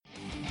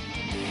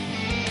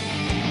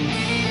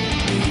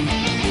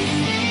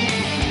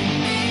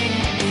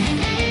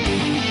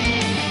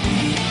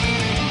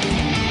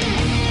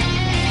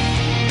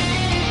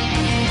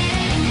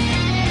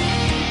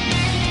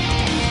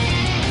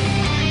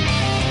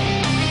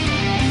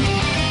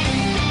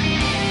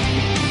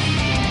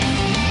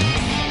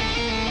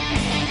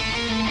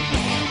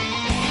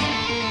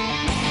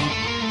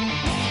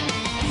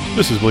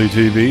This is Bleed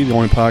TV, the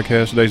only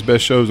podcast today's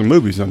best shows and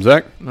movies. I'm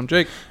Zach. I'm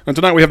Jake. And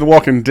tonight we have The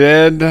Walking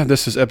Dead.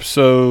 This is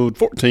episode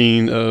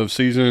 14 of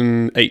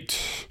season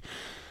 8.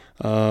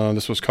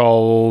 This was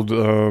called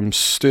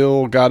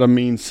Still Gotta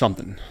Mean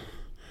Something.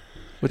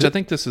 Which I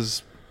think this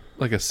is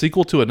like a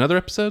sequel to another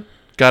episode.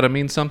 Gotta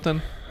mean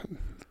something.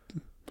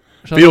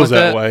 Feels like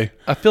that way.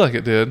 I feel like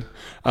it did.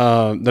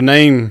 The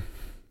name...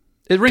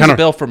 It rings a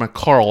bell from a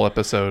Carl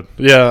episode.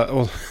 Yeah.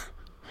 Well,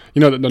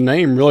 you know, the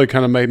name really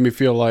kind of made me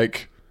feel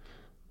like,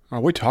 are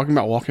we talking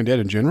about Walking Dead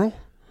in general?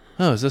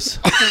 Oh, is this...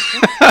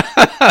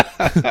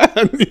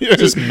 Is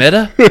this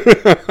meta?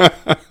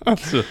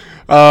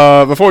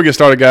 Before we get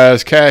started,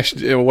 guys, Cash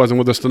wasn't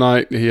with us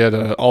tonight. He had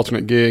an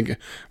alternate gig. A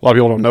lot of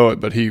people don't know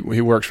it, but he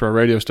works for a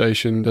radio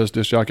station, does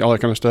disc jockey, all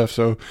that kind of stuff.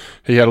 So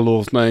he had a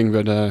little thing,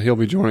 but he'll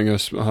be joining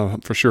us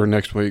for sure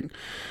next week.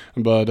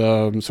 But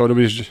so it'll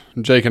be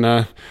Jake and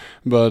I.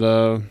 But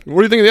what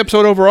do you think of the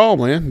episode overall,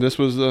 man? This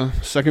was the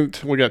second.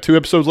 We got 2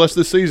 episodes left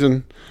this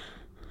season.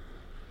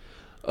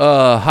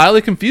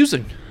 Highly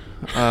confusing.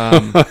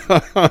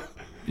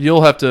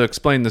 You'll have to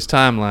explain this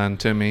timeline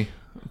to me.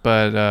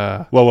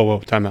 But whoa,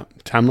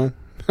 timeline.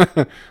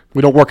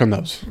 We don't work on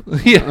those.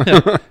 Yeah,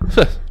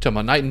 talking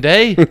about night and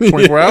day,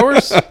 24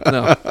 hours.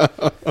 No,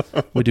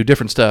 we do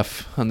different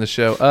stuff on this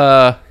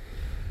show.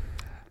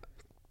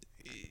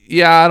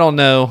 Yeah, I don't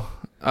know.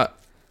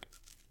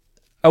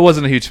 I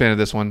wasn't a huge fan of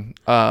this one.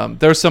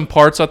 There's some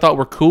parts I thought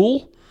were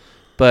cool,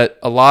 but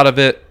a lot of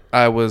it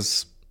I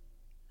was.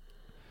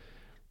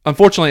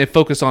 Unfortunately, it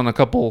focused on a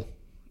couple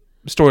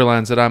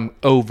storylines that I'm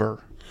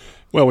over.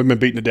 Well, we've been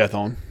beaten to death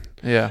on.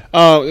 Yeah.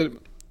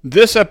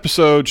 This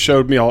episode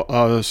showed me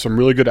some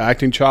really good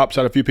acting chops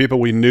out of a few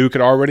people we knew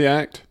could already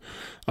act.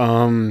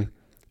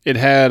 It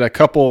had a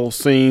couple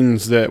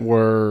scenes that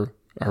were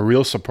a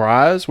real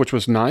surprise, which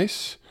was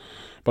nice.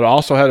 But it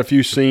also had a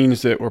few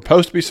scenes that were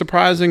supposed to be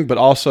surprising, but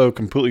also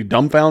completely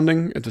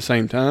dumbfounding at the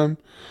same time.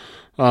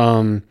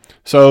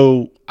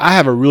 So I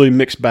have a really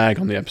mixed bag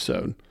on the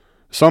episode.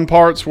 Some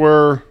parts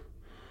were,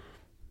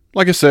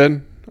 like I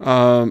said,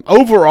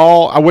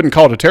 overall, I wouldn't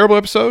call it a terrible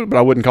episode, but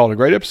I wouldn't call it a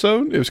great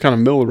episode. It was kind of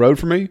middle of the road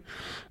for me.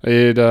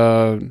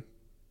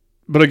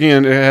 But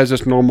again, it has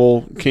its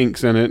normal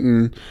kinks in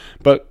it,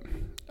 but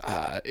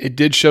it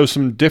did show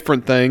some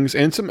different things,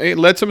 and it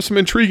led to some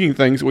intriguing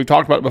things that we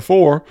talked about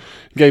before.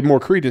 Gave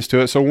more credence to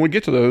it. So when we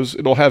get to those,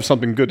 it'll have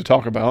something good to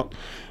talk about.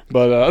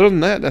 But other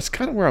than that, that's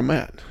kind of where I'm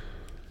at.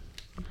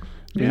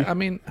 Yeah, I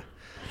mean,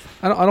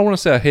 I don't want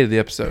to say I hated the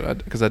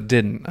episode because I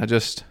didn't.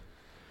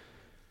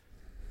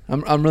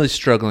 I'm really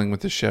struggling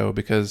with this show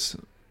because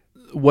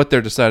what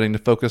they're deciding to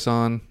focus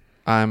on,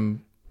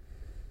 I'm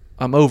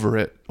over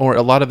it, or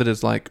a lot of it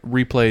is like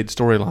replayed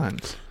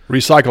storylines,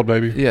 recycled,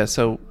 baby. Yeah,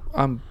 so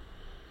I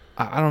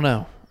don't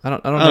know. I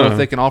don't know if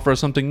they can offer us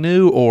something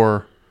new,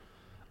 or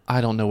I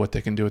don't know what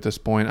they can do at this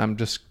point. I'm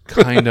just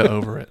kind of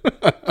over it.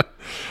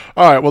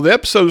 All right. Well, the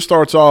episode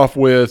starts off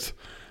with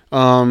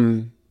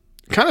kind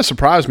of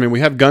surprised me. We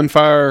have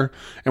gunfire,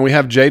 and we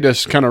have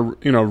Jadis kind of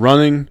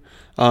running.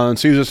 And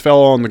sees this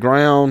fellow on the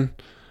ground,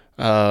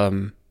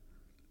 and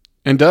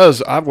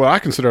does what I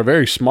consider a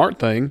very smart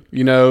thing,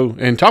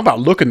 and talk about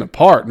looking the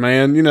part,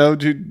 man.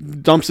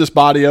 Dumps this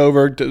body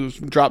over,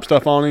 drops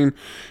stuff on him,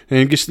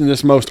 and gets in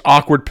this most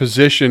awkward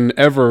position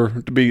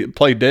ever to be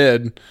play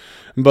dead.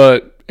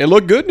 But it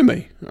looked good to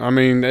me. I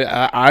mean,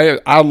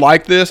 I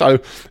like this. I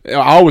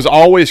was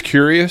always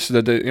curious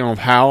of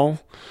how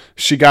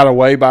she got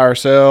away by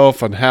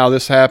herself and how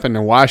this happened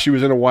and why she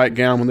was in a white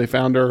gown when they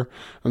found her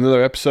in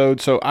another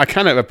episode. So I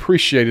kind of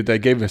appreciated they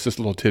gave us this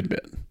little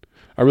tidbit.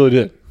 I really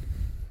did.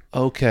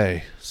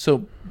 Okay.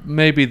 So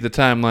maybe the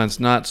timeline's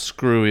not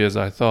screwy as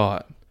I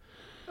thought.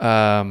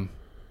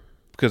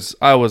 Because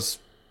I was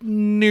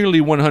nearly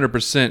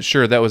 100%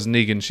 sure that was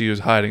Negan she was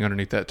hiding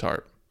underneath that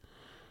tarp.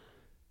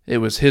 It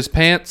was his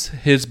pants,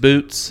 his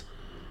boots.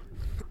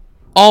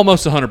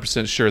 Almost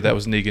 100% sure that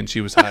was Negan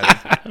she was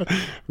hiding.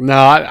 No,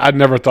 I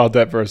never thought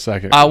that for a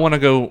second. I want to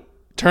go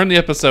turn the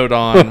episode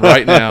on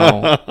right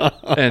now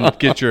and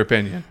get your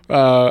opinion.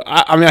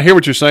 I mean, I hear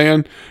what you're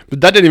saying,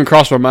 but that didn't even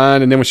cross my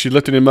mind. And then when she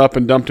lifted him up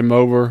and dumped him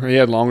over, he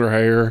had longer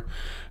hair.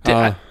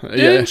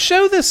 Didn't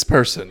show this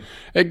person.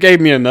 It gave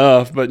me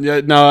enough, but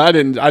no, I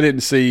didn't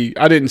see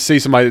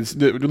somebody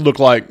that looked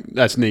like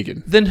that's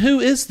Negan. Then who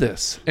is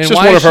this? And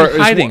why is she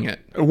hiding it?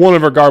 One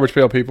of her garbage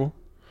pail people.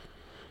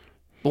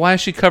 Why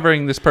is she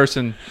covering this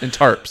person in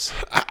tarps?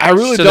 I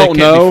really so don't they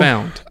can't know. Be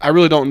found? I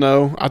really don't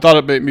know. I thought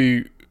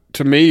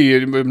to me,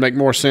 it would make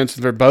more sense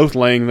if they're both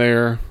laying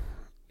there.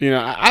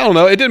 I don't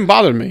know. It didn't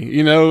bother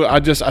me.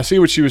 I see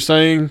what she was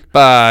saying.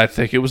 I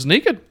think it was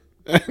Negan.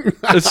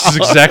 This is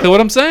exactly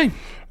what I'm saying.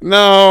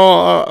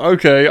 No,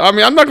 okay. I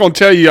mean, I'm not going to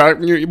tell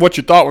you what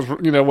you thought was,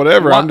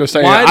 whatever. I'm just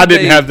saying I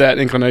didn't have that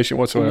inclination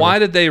whatsoever. Why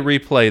did they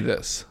replay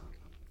this?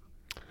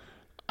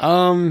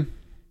 That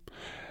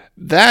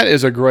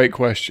is a great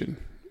question.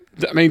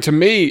 I mean, to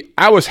me,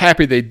 I was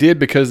happy they did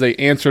because they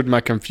answered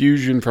my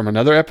confusion from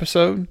another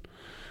episode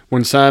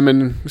when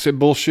Simon said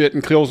bullshit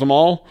and kills them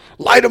all.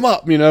 Light them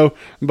up,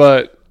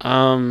 But,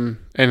 and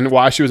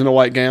why she was in a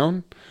white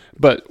gown.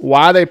 But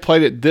why they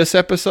played it this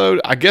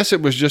episode, I guess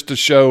it was just to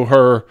show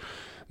her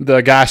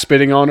the guy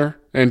spitting on her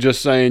and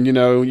just saying,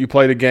 you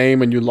played a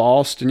game and you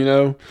lost,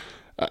 and,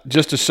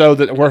 just to show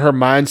that where her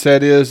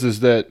mindset is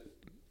that,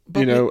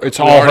 it's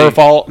all her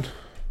fault.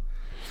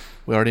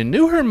 We already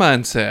knew her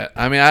mindset.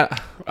 I mean,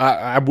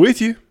 I'm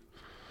with you.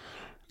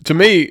 To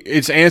me,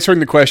 it's answering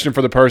the question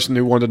for the person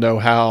who wanted to know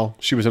how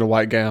she was in a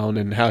white gown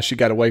and how she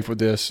got away with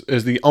this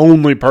is the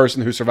only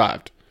person who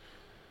survived.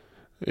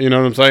 You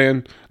know what I'm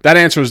saying? That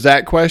answers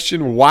that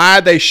question. Why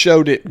they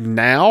showed it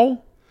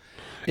now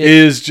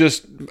is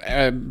just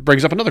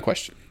brings up another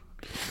question.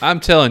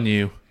 I'm telling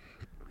you,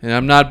 and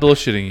I'm not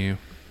bullshitting you,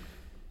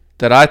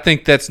 that I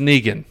think that's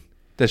Negan,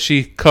 that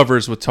she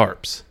covers with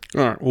tarps.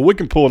 All right. Well, we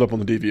can pull it up on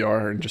the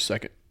DVR in just a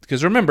second.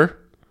 Because remember,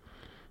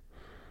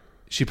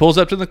 she pulls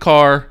up to the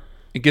car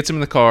and gets him in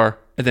the car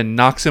and then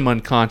knocks him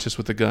unconscious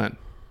with a gun.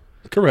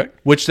 Correct.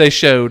 Which they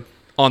showed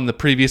on the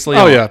previously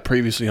on. Oh, yeah.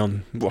 Previously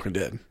on Walking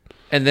Dead.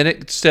 And then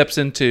it steps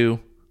into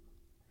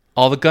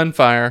all the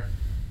gunfire,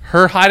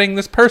 her hiding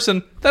this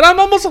person that I'm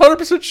almost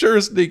 100% sure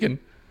is Negan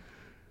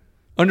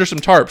under some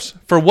tarps.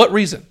 For what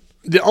reason?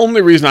 The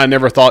only reason I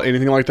never thought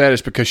anything like that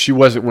is because she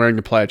wasn't wearing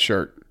the plaid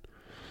shirt.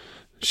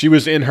 She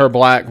was in her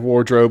black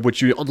wardrobe,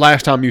 which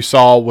last time you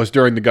saw was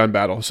during the gun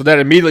battle. So that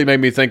immediately made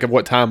me think of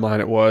what timeline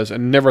it was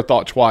and never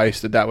thought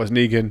twice that was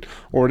Negan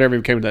or it ever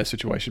even came to that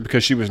situation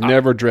because she was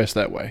never dressed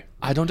that way.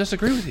 I don't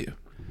disagree with you.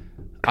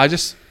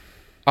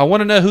 I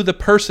want to know who the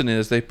person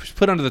is they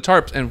put under the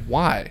tarps and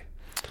why.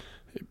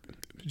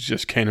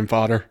 Just cannon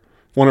fodder.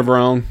 One of her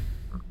own.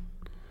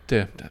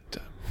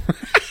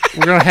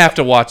 We're going to have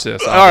to watch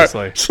this, obviously.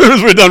 All right. As soon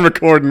as we're done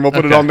recording, we'll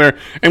put it on there.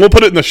 And we'll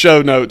put it in the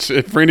show notes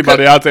for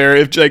anybody out there,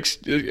 if Jake's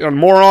a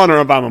moron or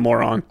if I'm a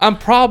moron. I'm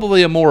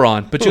probably a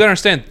moron, but you got to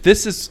understand,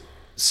 this is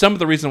some of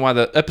the reason why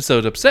the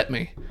episode upset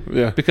me.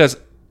 Yeah. Because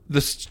the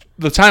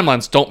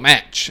timelines don't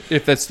match,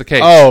 if that's the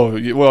case. Oh,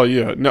 well,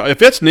 yeah. No,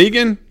 if it's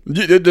Negan,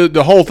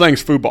 the whole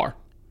thing's FUBAR.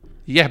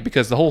 Yeah,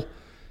 because the whole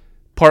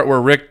part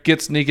where Rick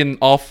gets Negan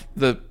off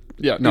the...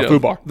 Yeah, no,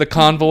 FUBAR. The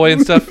convoy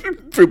and stuff.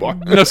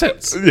 FUBAR. No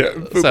sense. Yeah,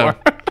 FUBAR.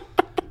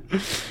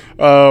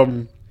 All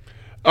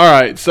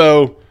right,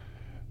 so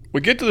we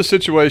get to the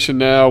situation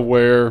now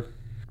where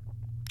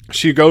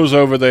she goes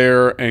over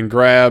there and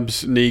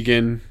grabs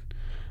Negan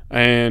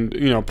and,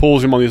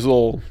 pulls him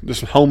on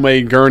this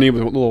homemade gurney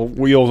with little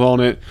wheels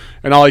on it.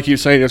 And all he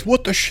keeps saying is,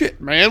 "What the shit,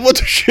 man? What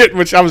the shit?"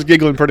 Which I was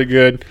giggling pretty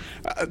good.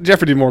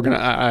 Jeffrey D. Morgan,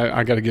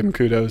 I got to give him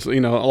kudos. A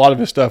lot of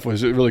his stuff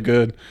was really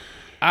good.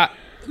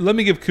 Let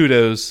me give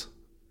kudos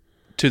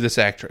to this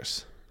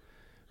actress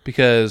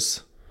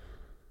because,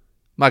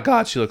 my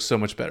God, she looks so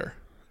much better.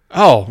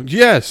 Oh,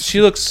 yes.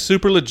 She looks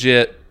super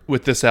legit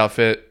with this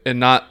outfit and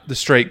not the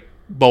straight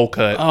bowl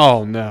cut.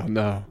 Oh,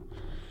 no.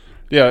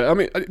 Yeah, I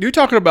mean, you're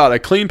talking about a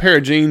clean pair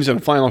of jeans and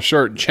a flannel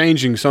shirt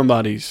changing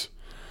somebody's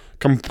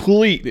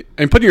complete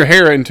and putting your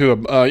hair into a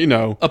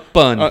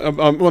bun. A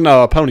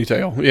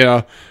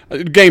ponytail.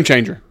 A game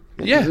changer.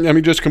 Yeah, I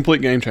mean, just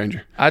complete game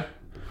changer. I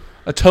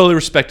totally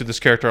respected this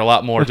character a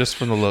lot more just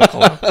from the look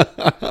alone.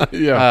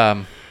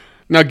 Yeah.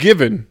 Now,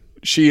 given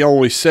she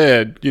only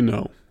said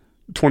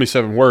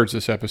 27 words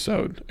this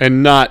episode,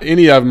 and not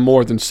any of them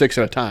more than 6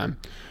 at a time.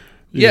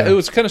 Yeah, it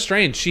was kind of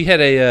strange. She had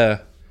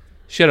a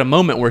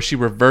moment where she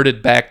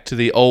reverted back to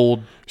the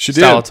old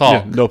style of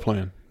talk. Yeah, no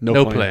plan.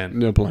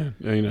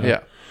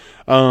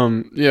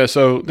 Yeah.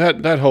 So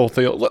that whole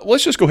thing.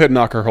 Let's just go ahead and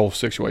knock her whole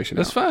situation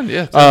out. That's fine.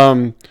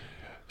 Yeah.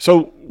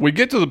 So we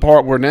get to the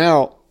part where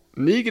now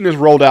Negan is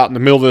rolled out in the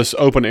middle of this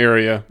open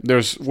area.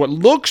 There's what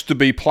looks to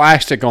be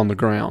plastic on the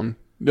ground.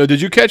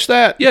 Did you catch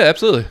that? Yeah,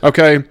 absolutely.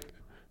 Okay.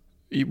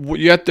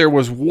 Yet there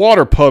was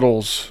water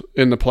puddles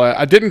in the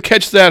plastic. I didn't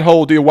catch that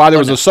whole deal. Why there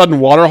was a sudden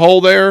water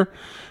hole there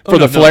for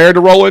the flare to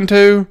roll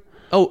into?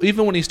 Oh,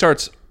 even when he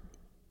starts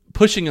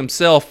pushing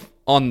himself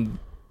on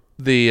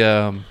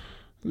the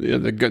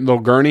little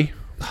gurney.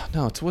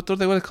 No, it's what are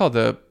they called?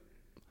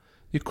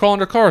 You crawl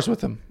under cars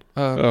with him.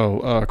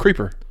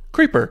 Creeper.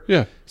 Creeper.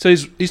 Yeah. So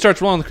he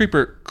starts rolling the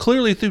creeper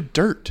clearly through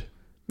dirt.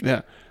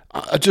 Yeah.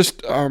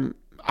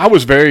 I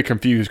was very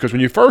confused because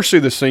when you first see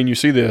this scene, you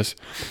see this,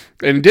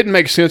 and it didn't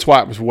make sense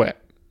why it was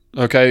wet.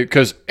 Okay,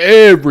 because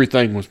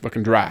everything was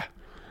fucking dry,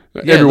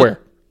 everywhere.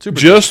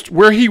 Just dry.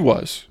 Where he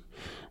was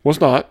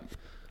not.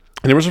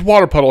 And there was a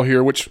water puddle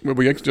here, which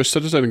we just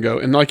said a second ago.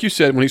 And like you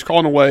said, when he's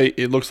crawling away,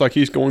 it looks like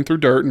he's going through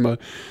dirt and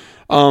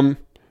mud.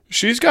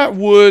 She's got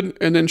wood,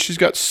 and then she's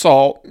got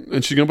salt,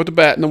 and she's gonna put the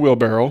bat in the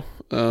wheelbarrow.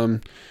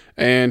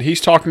 And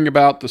he's talking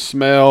about the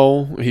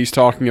smell. He's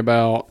talking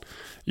about,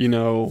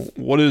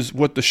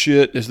 what the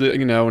shit is that,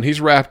 and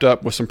he's wrapped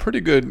up with some pretty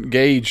good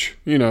gauge,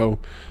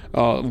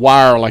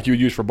 wire like you would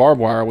use for barbed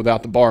wire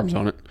without the barbs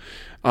on it.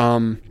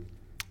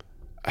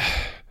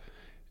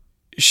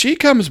 She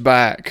comes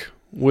back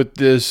with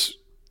this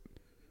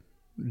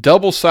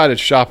double-sided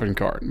shopping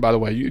cart. By the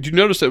way, did you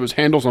notice it was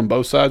handles on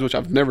both sides, which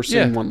I've never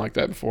seen one like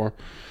that before?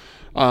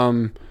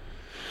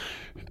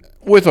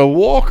 With a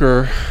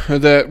walker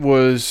that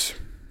was...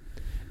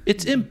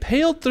 It's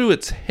impaled through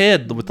its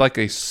head with like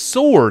a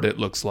sword, it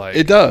looks like.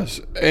 It does.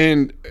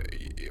 And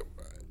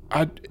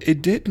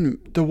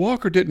the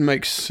walker didn't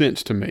make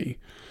sense to me.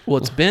 Well,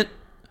 it's bent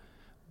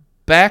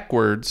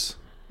backwards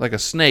like a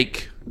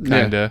snake,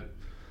 kind of.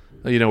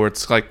 You know, where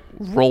it's like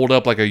rolled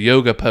up like a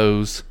yoga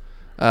pose.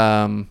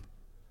 And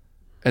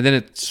then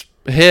its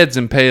head's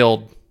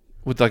impaled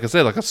with, like I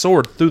said, like a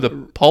sword through the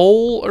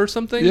pole or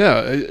something.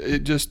 Yeah, it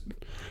just...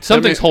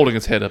 Something's holding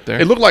its head up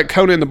there. It looked like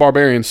Conan the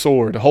Barbarian's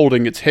sword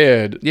holding its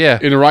head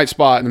in the right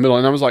spot in the middle.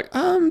 And I was like,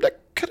 that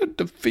kind of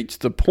defeats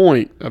the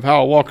point of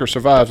how a walker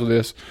survives with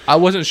this. I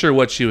wasn't sure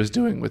what she was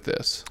doing with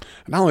this.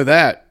 Not only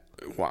that,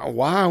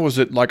 why was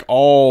it like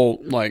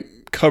all like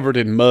covered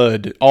in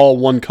mud, all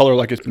one color,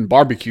 like it's been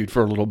barbecued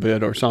for a little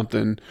bit or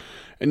something?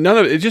 And none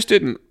of it just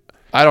didn't...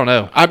 I don't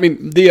know. I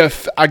mean,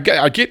 I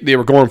get they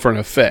were going for an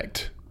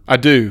effect. I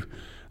do.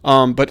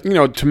 But, you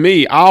know, to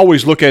me, I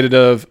always look at it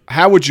of,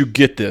 how would you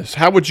get this?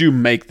 How would you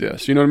make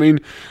this? You know what I mean?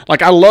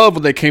 Like, I love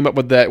when they came up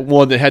with that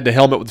one that had the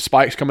helmet with the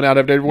spikes coming out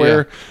of it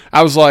everywhere. Yeah.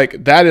 I was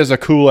like, that is a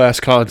cool-ass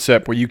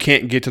concept where you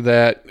can't get to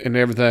that and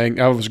everything.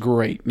 That was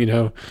great, you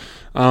know?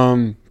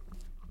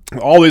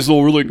 All these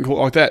little really cool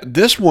like that.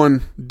 This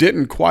one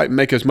didn't quite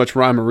make as much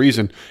rhyme or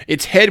reason.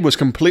 Its head was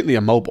completely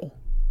immobile.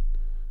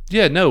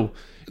 Yeah, no.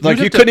 Like,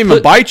 you couldn't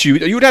even bite you.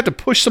 You would have to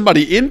push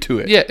somebody into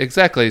it. Yeah,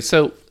 exactly.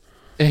 So...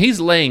 And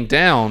he's laying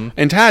down.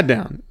 And tied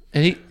down.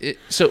 And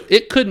so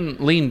it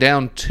couldn't lean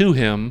down to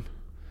him.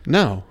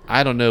 No.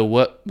 I don't know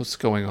what's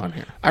going on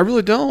here. I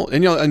really don't.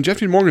 And, you know, and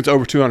Jeffrey Morgan's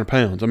over 200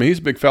 pounds. I mean, he's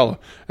a big fella.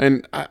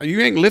 And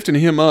you ain't lifting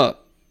him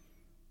up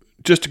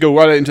just to go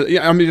right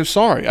into... I mean, I'm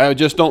sorry. I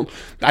just don't...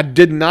 I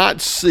did not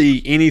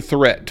see any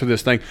threat to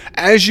this thing.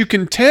 As you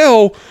can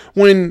tell,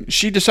 when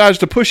she decides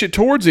to push it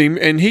towards him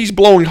and he's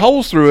blowing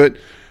holes through it,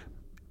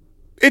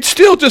 it's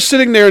still just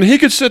sitting there, and he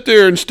could sit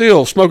there and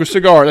still smoke a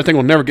cigar. That thing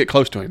will never get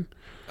close to him.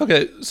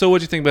 Okay, so what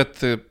do you think about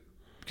the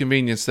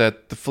convenience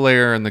that the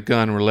flare and the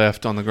gun were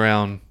left on the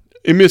ground?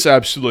 It's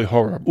absolutely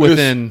horrible.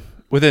 Within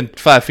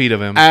 5 feet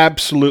of him.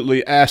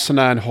 Absolutely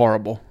asinine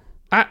horrible.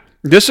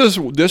 This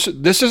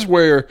is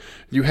where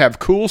you have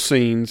cool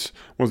scenes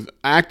with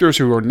actors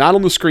who are not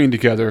on the screen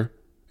together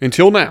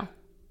until now.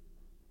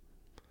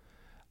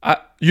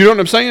 You know what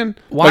I'm saying?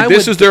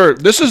 This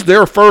is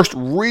their first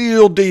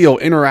real deal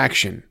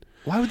interaction.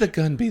 Why would the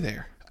gun be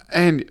there?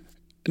 And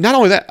not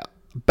only that,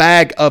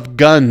 bag of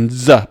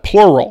guns,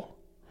 plural.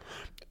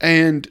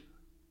 And,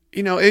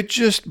 you know, it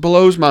just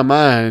blows my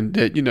mind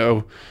that, you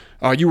know,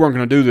 you weren't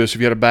going to do this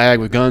if you had a bag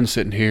with guns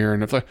sitting here.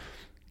 And if like,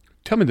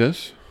 tell me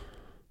this.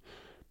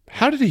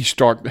 How did he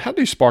spark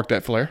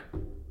that flare?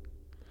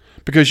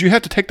 Because you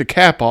have to take the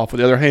cap off with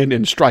the other hand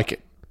and strike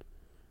it.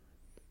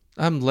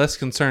 I'm less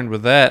concerned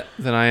with that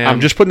than I am. I'm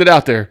just putting it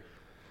out there.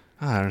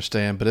 I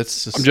understand, but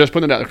it's just... I'm just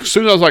putting it out there. As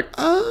soon as I was like,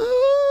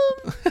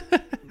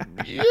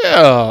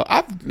 yeah,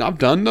 I've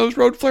done those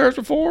road flares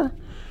before.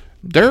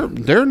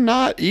 They're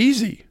not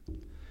easy.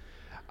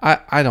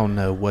 I don't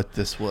know what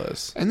this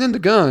was. And then the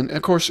gun,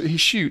 of course, he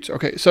shoots.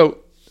 Okay, so,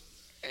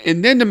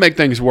 and then to make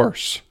things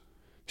worse,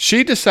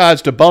 she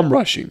decides to bum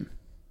rush him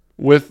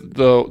with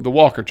the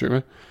walker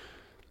treatment.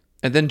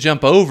 And then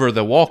jump over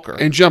the walker.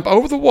 And jump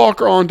over the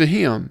walker onto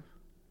him.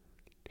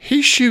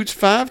 He shoots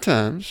 5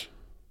 times,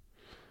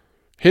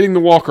 hitting the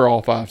walker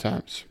all 5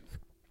 times.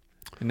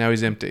 And now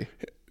he's empty.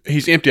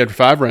 He's empty after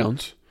 5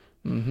 rounds.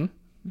 Mm-hmm.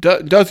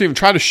 Doesn't even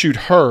try to shoot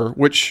her,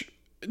 which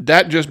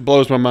that just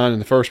blows my mind in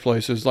the first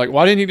place. It's like,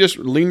 why didn't he just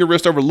lean the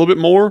wrist over a little bit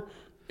more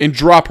and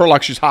drop her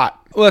like she's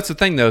hot? Well, that's the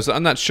thing, though. So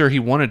I'm not sure he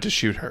wanted to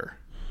shoot her.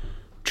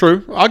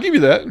 True. I'll give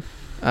you that.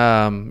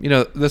 You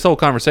know, this whole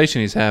conversation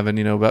he's having,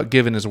 you know, about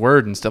giving his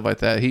word and stuff like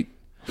that, it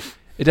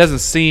doesn't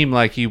seem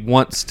like he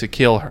wants to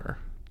kill her.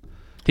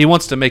 He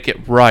wants to make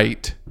it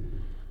right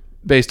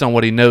based on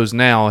what he knows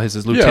now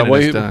his lieutenant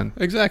has done.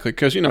 Exactly,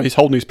 because, you know, he's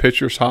holding these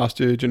pictures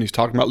hostage and he's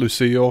talking about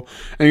Lucille.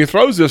 And he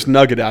throws this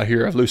nugget out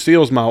here of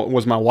Lucille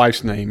was my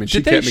wife's name. And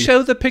Did they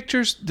show the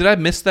pictures? Did I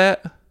miss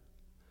that?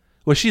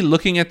 Was she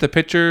looking at the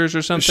pictures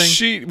or something?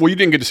 Well, you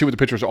didn't get to see what the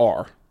pictures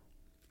are.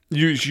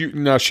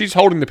 No, she's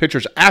holding the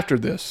pictures after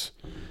this.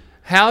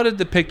 How did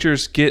the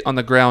pictures get on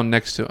the ground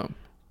next to him?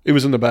 It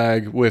was in the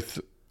bag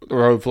with the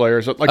road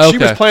flares. Like, okay. She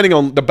was planning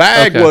on... The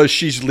bag was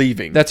she's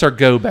leaving. That's her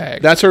go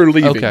bag. That's her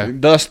leaving. Okay.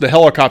 Thus, the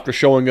helicopter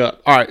showing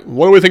up. All right,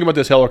 what do we think about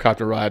this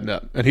helicopter riding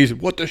up? And he's,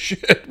 what the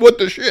shit? What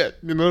the shit?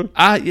 You know?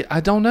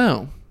 I don't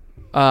know.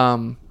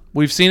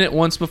 We've seen it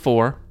once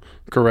before.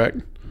 Correct.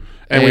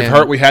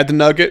 And we had the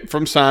nugget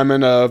from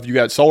Simon of you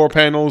got solar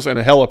panels and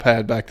a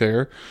helipad back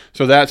there.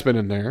 So that's been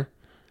in there.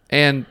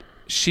 And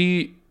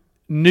she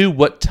knew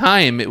what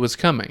time it was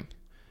coming.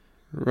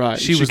 Right.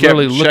 She was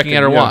literally looking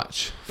at her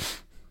watch.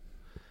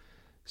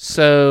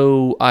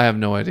 So I have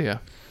no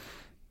idea.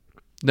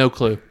 No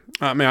clue.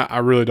 I mean, I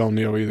really don't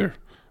know either.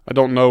 I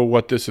don't know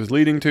what this is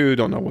leading to.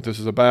 Don't know what this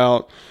is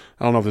about.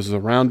 I don't know if this is a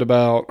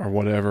roundabout or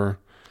whatever.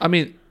 I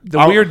mean, the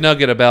weird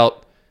nugget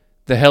about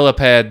the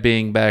helipad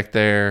being back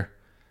there.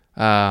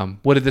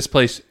 What did this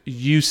place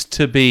used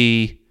to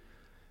be?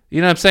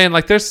 You know what I'm saying?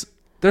 Like, there's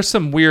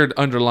some weird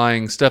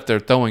underlying stuff they're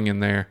throwing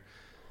in there.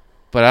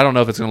 but I don't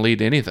know if it's going to lead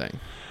to anything.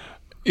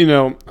 You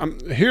know,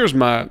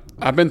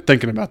 I've been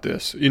thinking about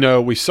this. You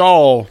know, we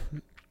saw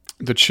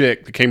the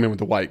chick that came in with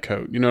the white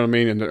coat. You know what I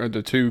mean? And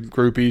the two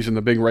groupies in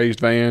the big raised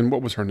van.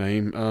 What was her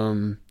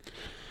name?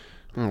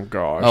 Oh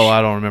gosh. Oh,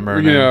 I don't remember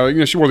her name. You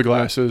know, she wore the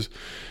glasses.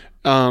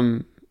 Her,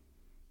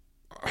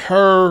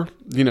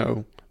 you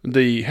know,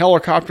 the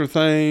helicopter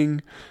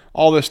thing,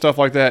 all this stuff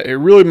like that. It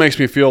really makes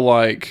me feel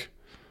like,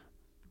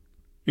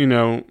 you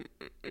know,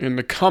 in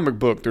the comic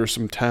book, there's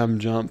some time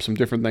jumps, some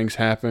different things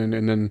happen,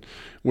 and then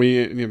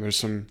there's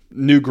some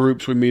new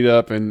groups we meet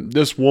up, and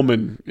this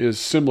woman is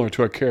similar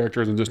to a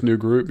character in this new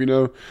group. You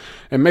know,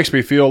 it makes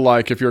me feel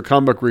like if you're a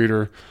comic book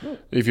reader,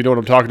 if you know what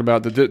I'm talking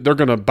about, that they're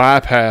going to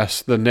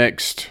bypass the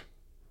next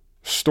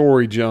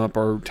story jump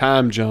or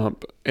time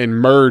jump and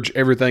merge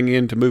everything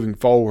into moving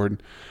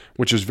forward,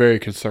 which is very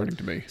concerning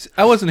to me.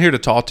 I wasn't here to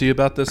talk to you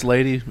about this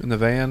lady in the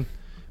van,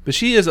 but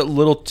she is a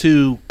little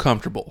too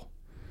comfortable.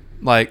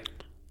 Like,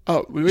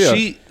 oh, yeah.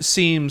 She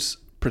seems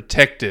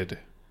protected.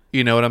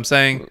 You know what I'm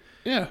saying?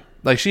 Yeah.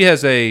 Like, she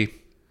has a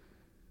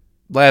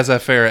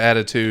laissez-faire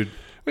attitude.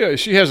 Yeah,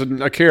 she has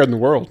a care in the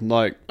world.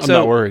 Like, I'm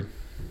not worried.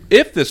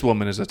 If this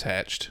woman is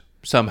attached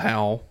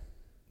somehow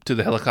to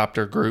the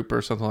helicopter group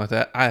or something like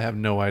that, I have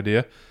no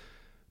idea.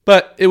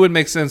 But it would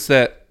make sense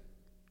that,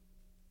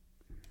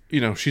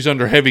 you know, she's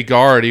under heavy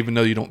guard even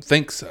though you don't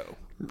think so.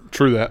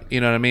 True that.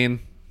 You know what I mean?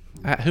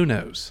 Who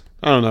knows?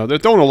 I don't know. They're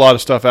throwing a lot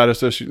of stuff at us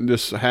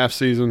this half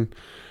season,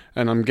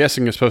 and I'm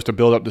guessing it's supposed to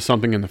build up to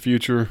something in the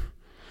future.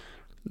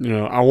 You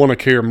know, I want to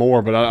care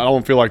more, but I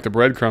don't feel like the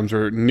breadcrumbs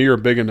are near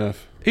big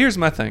enough. Here's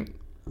my thing.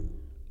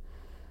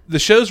 The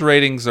show's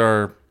ratings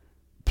are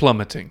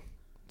plummeting.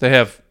 They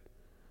have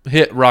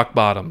hit rock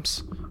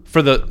bottoms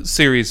for the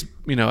series,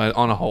 you know,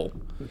 on a whole.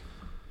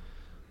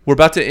 We're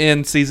about to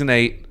end season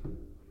 8.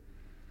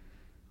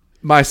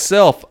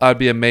 Myself, I'd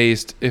be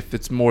amazed if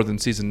it's more than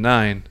season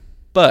 9.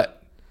 But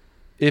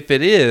if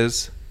it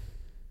is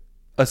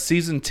a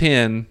season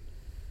 10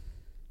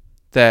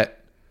 that,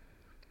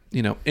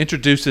 you know,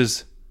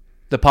 introduces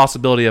the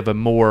possibility of a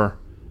more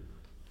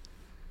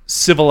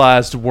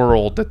civilized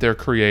world that they're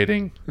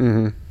creating,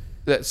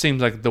 that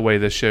seems like the way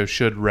this show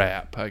should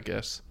wrap, I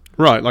guess.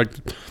 Right, like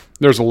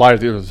there's a light at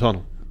the end of the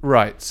tunnel.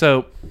 Right,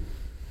 so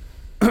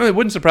it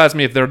wouldn't surprise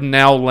me if they're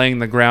now laying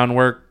the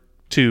groundwork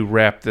to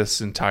wrap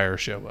this entire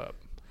show up.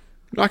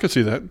 I can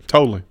see that,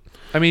 totally.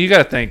 I mean, you got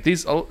to think,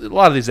 a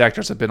lot of these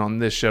actors have been on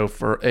this show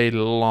for a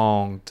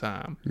long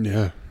time.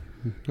 Yeah.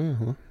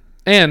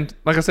 And,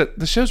 like I said,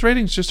 the show's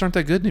ratings just aren't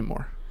that good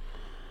anymore.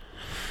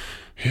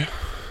 Yeah.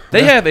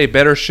 They have a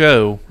better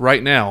show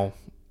right now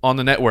on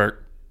the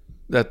network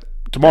that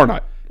tomorrow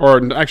night.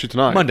 Or actually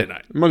tonight.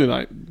 Monday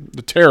night.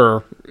 The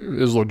Terror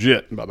is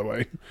legit, by the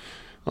way.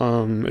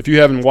 If you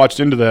haven't watched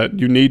into that,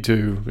 you need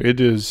to.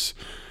 It's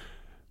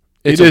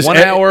a 1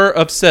 hour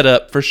of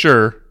setup for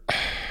sure.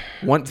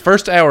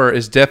 First hour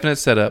is definite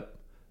setup,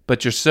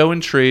 but you're so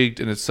intrigued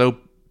and it's so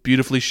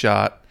beautifully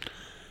shot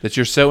that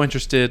you're so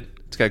interested.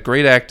 It's got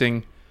great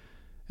acting.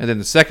 And then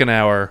the second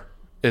hour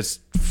is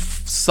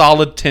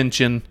solid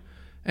tension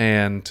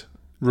and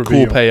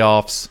cool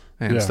payoffs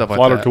and stuff like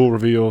that. A lot of cool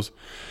reveals.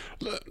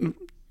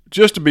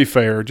 Just to be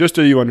fair, just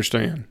so you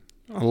understand,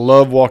 I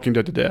love Walking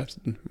Dead to death.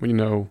 You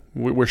know,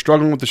 we're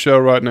struggling with the show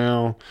right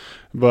now,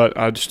 but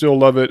I still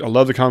love it. I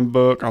love the comic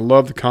book. I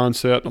love the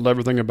concept. I love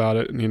everything about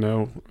it. You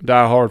know,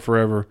 die hard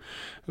forever.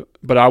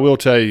 But I will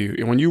tell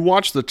you, when you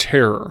watch The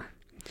Terror,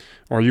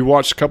 or you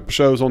watch a couple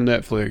shows on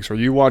Netflix, or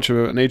you watch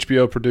an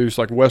HBO produced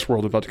like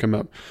Westworld about to come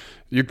up,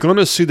 you're going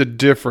to see the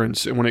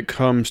difference when it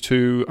comes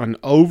to an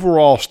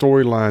overall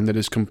storyline that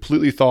is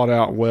completely thought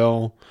out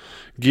well,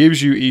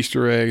 gives you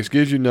Easter eggs,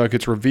 gives you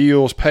nuggets,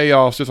 reveals,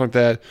 payoffs, just like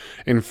that,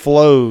 and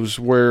flows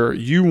where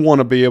you want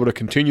to be able to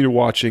continue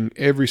watching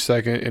every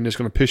second, and it's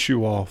going to piss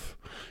you off.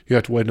 You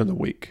have to wait another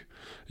week.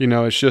 You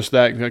know, it's just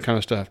that kind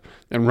of stuff.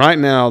 And right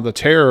now, The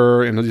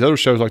Terror and these other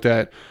shows like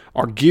that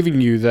are giving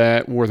you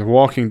that where The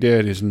Walking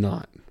Dead is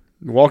not.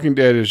 The Walking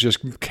Dead is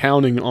just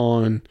counting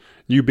on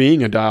you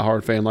being a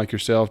diehard fan like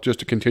yourself just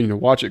to continue to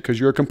watch it because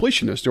you're a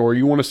completionist, or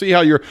you want to see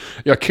how your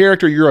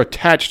character you're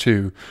attached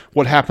to,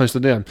 what happens to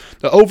them.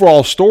 The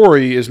overall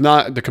story is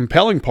not the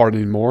compelling part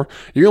anymore.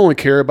 You only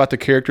care about the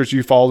characters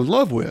you fall in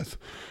love with.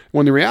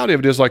 When the reality of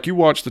it is, like, you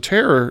watch The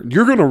Terror,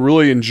 you're going to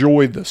really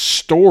enjoy the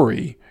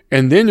story,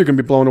 and then you're going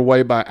to be blown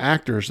away by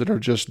actors that are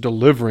just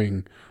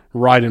delivering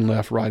right and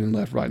left, right and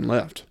left, right and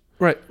left.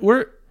 Right.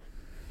 We're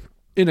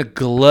in a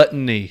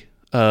gluttony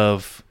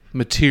of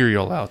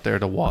material out there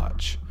to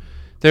watch.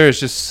 There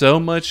is just so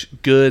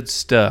much good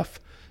stuff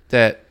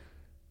that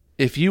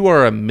if you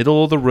are a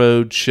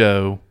middle-of-the-road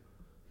show,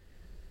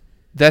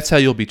 that's how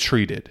you'll be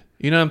treated.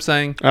 You know what I'm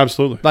saying?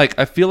 Absolutely. Like,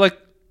 I feel like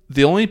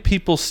the only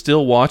people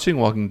still watching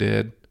Walking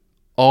Dead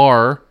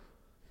are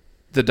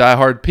the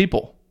diehard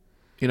people.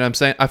 You know what I'm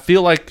saying? I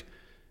feel like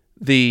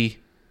the,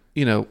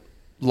 you know,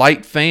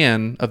 light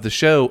fan of the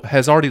show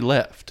has already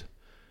left.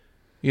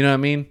 You know what I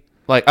mean?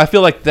 Like, I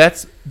feel like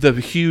that's the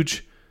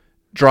huge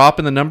drop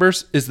in the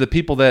numbers is the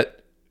people that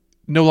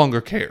no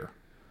longer care.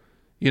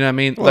 You know what I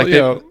mean?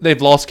 Well, Like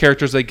they've lost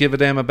characters they give a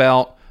damn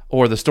about,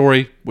 or the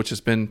story, which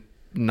has been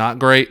not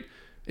great,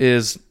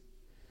 is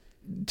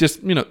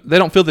just, they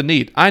don't feel the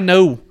need. I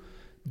know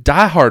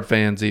diehard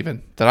fans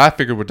even that I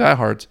figured were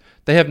diehards.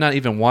 They have not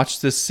even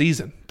watched this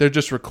season. They're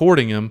just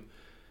recording them.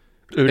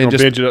 They're going to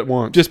binge it at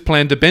once. Just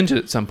plan to binge it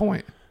at some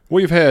point.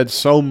 We've had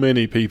so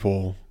many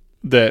people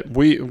that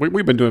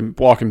we've been doing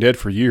Walking Dead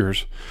for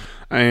years,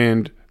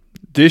 and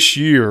this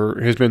year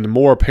has been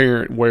more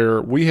apparent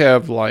where we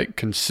have like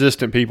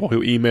consistent people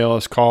who email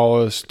us,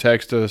 call us,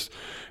 text us,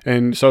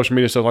 and social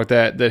media stuff like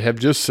that have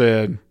just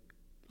said,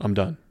 "I'm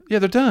done." Yeah,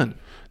 they're done.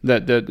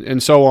 That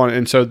and so on.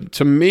 And so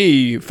to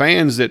me,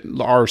 fans that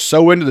are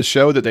so into the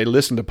show that they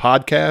listen to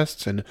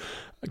podcasts and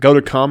go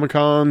to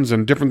Comic-Cons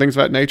and different things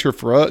of that nature,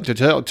 for us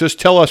to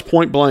tell us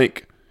point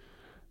blank,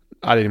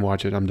 I didn't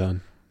watch it, I'm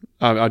done.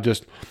 I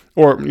just,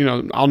 or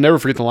I'll never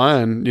forget the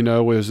line.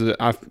 Was that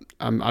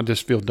I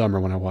just feel dumber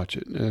when I watch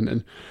it,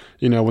 and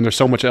when there's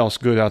so much else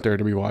good out there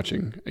to be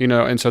watching,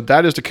 and so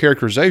that is the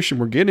characterization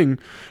we're getting,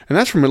 and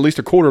that's from at least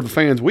a quarter of the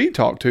fans we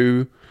talk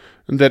to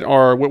that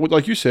are,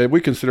 like you said,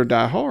 we consider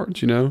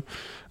diehards.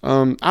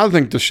 I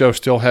think the show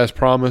still has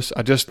promise.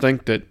 I just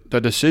think that the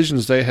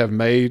decisions they have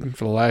made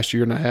for the last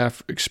year and a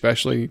half,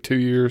 especially 2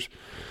 years,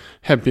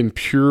 have been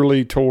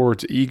purely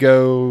towards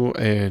ego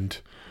and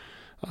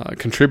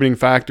contributing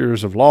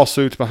factors of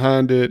lawsuits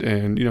behind it,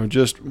 and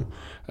just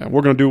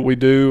we're going to do what we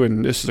do,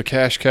 and this is a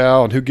cash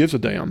cow, and who gives a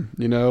damn,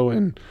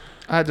 and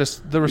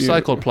the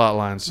recycled plot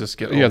lines just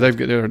get old. Yeah, they're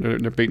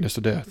beating us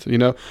to death,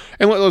 and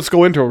let's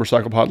go into a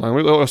recycled plot line.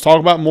 Let's talk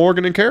about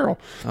Morgan and Carol.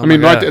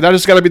 Right there, that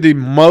has got to be the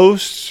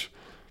most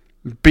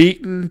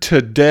beaten to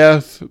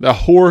death. The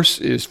horse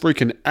is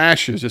freaking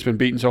ashes. It's been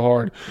beaten so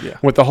hard. Yeah.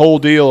 With the whole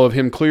deal of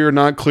him clear,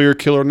 not clear,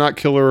 killer, not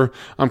killer.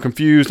 I'm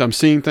confused. I'm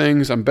seeing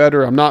things. I'm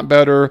better. I'm not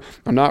better.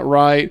 I'm not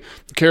right.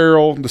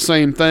 Carol, the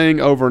same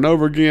thing over and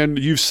over again.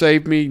 You've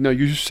saved me. No,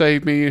 you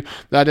saved me.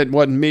 That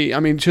wasn't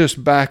me.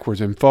 Just backwards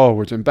and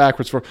forwards and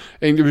backwards.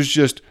 And it was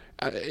just...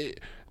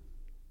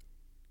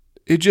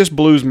 It just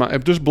blew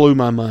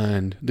my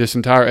mind, this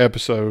entire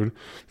episode,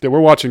 that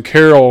we're watching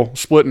Carol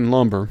splitting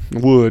lumber,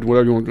 wood,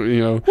 whatever you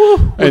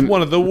want, With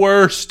one of the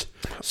worst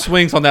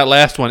swings on that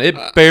last one. It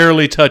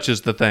barely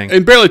touches the thing.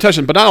 It barely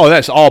touches, but not only that,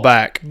 it's all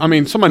back.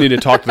 Somebody need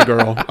to talk to the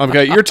girl.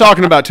 Okay, you're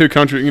talking about two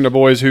country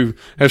boys who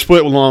have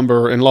split with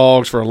lumber and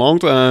logs for a long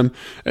time,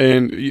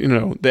 and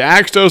the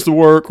axe does the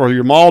work, or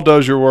your maul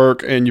does your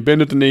work, and you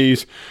bend at the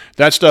knees.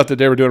 That stuff that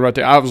they were doing right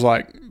there, I was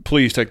like,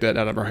 please take that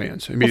out of our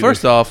hands immediately. Well,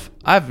 first off,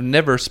 I've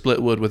never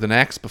split wood with an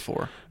axe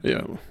before.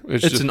 Yeah,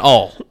 it's just an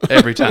awl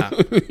every time.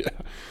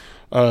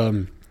 Yeah.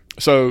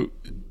 So,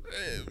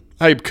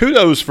 hey,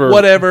 kudos for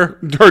whatever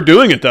her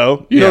doing it,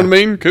 though. You know what I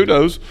mean?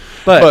 Kudos.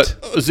 But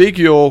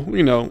Ezekiel,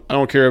 I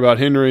don't care about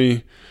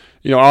Henry.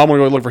 I'm going to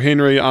go look for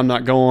Henry. I'm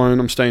not going.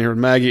 I'm staying here with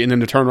Maggie. And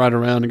then to turn right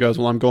around and goes,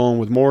 well, I'm going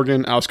with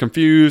Morgan. I was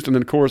confused. And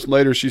then, of course,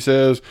 later she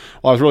says,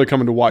 well, I was really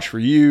coming to watch for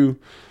you.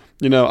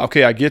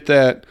 Okay, I get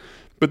that.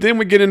 But then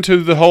we get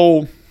into the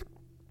whole,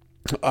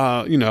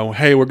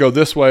 hey, we'll go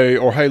this way,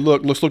 or hey,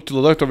 look, let's look to the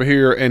left over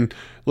here, and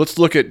let's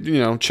look at,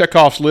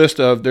 Chekhov's list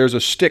of there's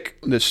a stick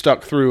that's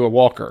stuck through a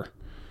walker.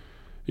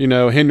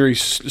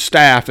 Henry's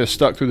staff is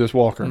stuck through this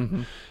walker.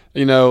 Mm-hmm.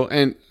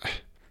 And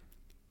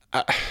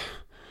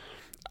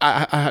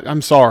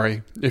I'm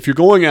sorry. If you're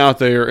going out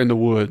there in the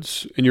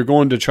woods and you're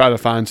going to try to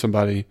find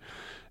somebody,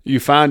 they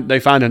find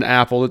an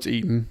apple that's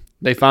eaten.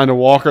 They find a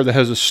walker that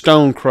has a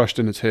stone crushed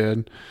in its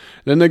head.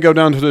 Then they go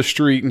down to the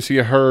street and see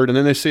a herd, and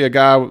then they see a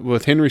guy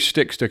with Henry's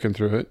stick sticking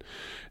through it.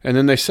 And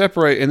then they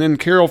separate, and then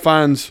Carol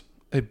finds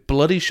a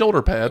bloody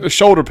shoulder pad. A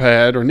shoulder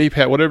pad or knee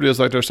pad, whatever it is,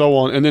 like they're so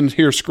on, and then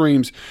here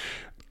screams.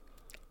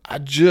 I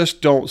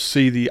just don't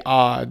see the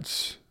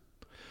odds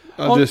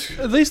of this.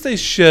 At least they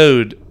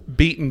showed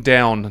beaten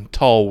down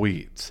tall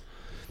weeds.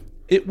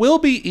 It will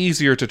be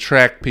easier to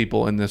track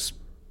people in this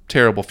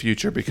terrible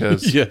future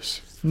because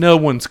yes. No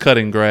one's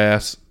cutting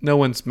grass. No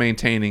one's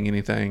maintaining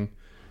anything.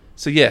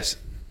 So, yes,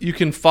 you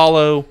can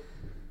follow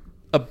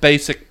a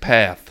basic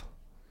path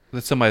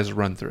that somebody's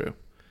run through.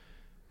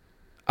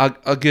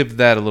 I'll give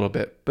that a little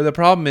bit. But the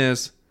problem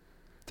is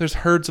there's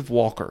herds of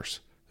walkers.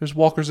 There's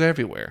walkers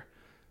everywhere.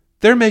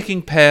 They're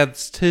making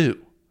paths,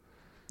 too.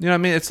 You know what I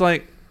mean? It's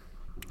like...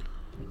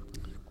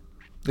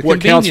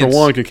 what counts for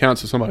one can count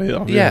for somebody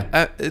else.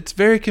 Yeah, it's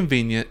very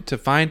convenient to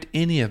find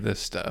any of this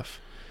stuff.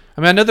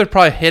 I know they're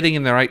probably heading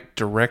in the right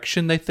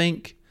direction, they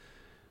think.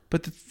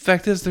 But the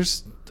fact is,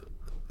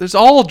 there's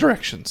all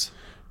directions.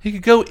 He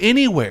could go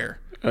anywhere.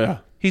 Yeah.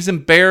 He's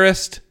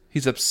embarrassed.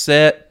 He's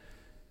upset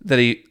that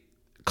he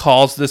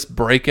caused this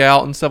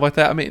breakout and stuff like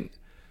that.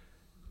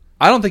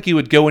 I don't think he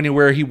would go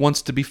anywhere he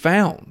wants to be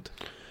found.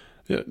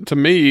 Yeah, to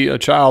me, a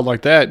child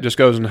like that just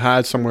goes and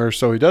hides somewhere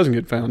so he doesn't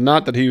get found.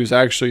 Not that he was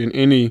actually in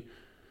any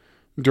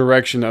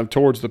direction of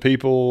towards the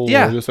people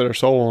or just that are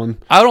so on.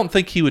 I don't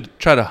think he would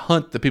try to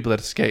hunt the people that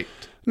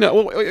escaped. No,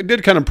 well, it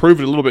did kind of prove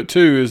it a little bit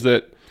too, is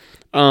that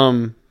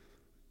Morgan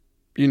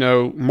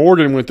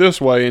went this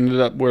way,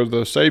 ended up where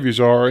the saviors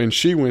are, and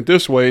she went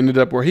this way, ended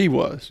up where he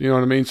was. You know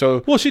what I mean?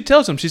 So well, she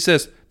tells him, she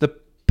says,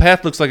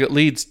 path looks like it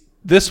leads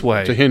this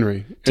way to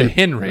Henry.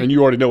 Henry. And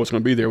you already know what's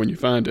going to be there when you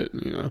find it.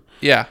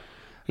 Yeah.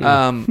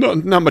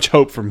 Not much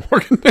hope for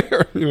Morgan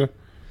there.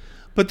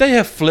 But they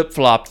have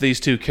flip-flopped these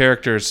two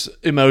characters'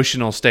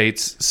 emotional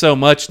states so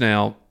much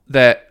now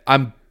that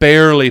I'm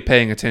barely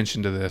paying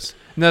attention to this.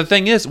 Now, the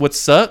thing is, what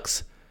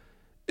sucks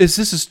is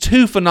this is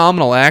two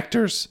phenomenal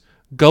actors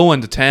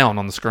going to town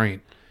on the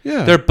screen.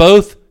 Yeah. They're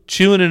both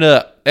chewing it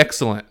up.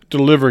 Excellent.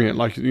 Delivering it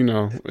like,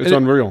 it's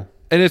unreal.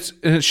 And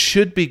it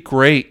should be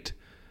great.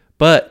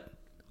 But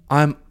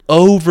I'm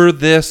over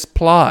this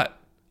plot.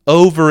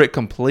 Over it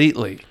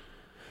completely.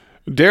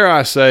 Dare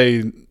I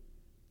say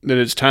that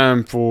it's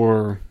time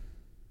for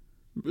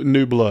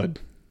new blood?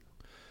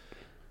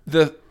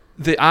 The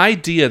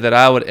idea that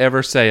I would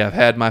ever say I've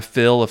had my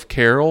fill of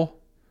Carol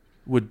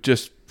would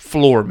just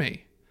floor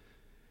me.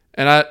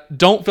 And I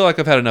don't feel like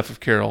I've had enough of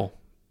Carol.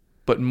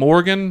 But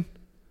Morgan,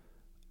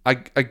 I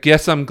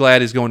guess I'm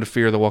glad he's going to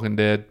Fear the Walking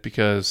Dead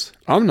because...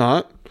 I'm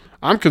not.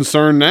 I'm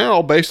concerned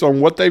now based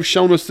on what they've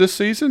shown us this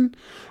season.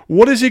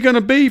 What is he going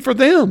to be for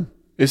them?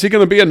 Is he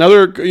going to be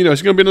another, is he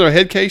going to be another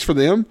head case for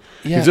them?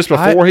 Yeah, is this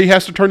before he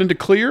has to turn into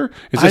Clear?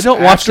 Is this I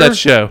don't watch that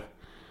show,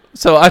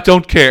 so I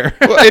don't care.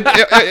 Well,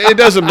 it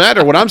doesn't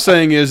matter. What I'm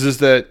saying is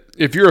that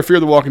if you're a Fear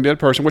the Walking Dead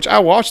person, which I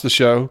watch the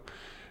show,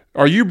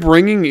 are you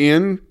bringing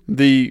in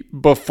the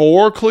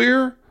before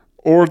Clear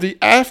or the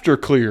after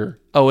Clear?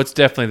 Oh, it's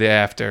definitely the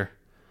after.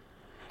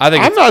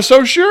 I'm not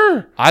so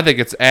sure. I think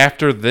it's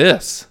after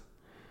this.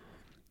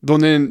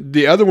 Then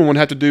the other one would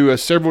have to do a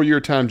several-year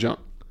time jump.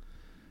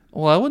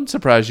 Well, that wouldn't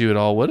surprise you at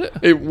all, would it?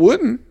 It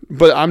wouldn't,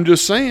 but I'm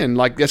just saying,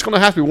 it's going to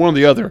have to be one or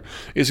the other.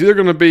 It's either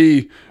going to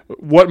be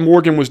what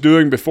Morgan was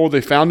doing before they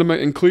found him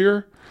in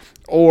Clear,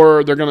 or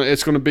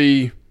it's going to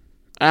be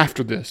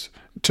after this.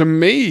 To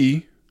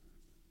me,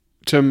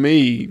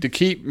 to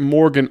keep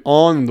Morgan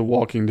on The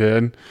Walking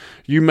Dead,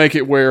 you make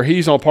it where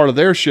he's on part of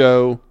their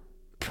show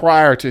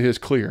prior to his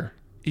Clear.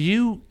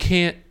 You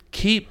can't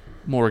keep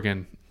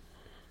Morgan.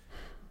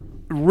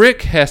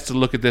 Rick has to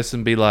look at this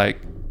and be like,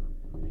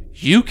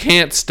 you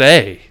can't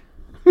stay.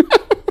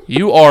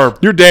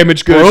 You're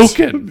damaged goods.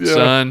 Broken,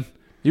 son.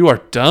 You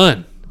are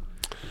done.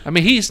 I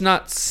mean, he's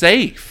not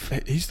safe.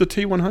 He's the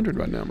T100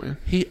 right now, man.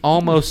 He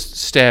almost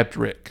stabbed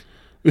Rick.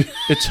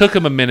 It took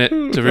him a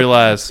minute to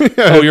realize,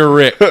 oh, you're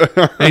Rick.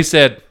 And he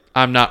said,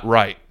 I'm not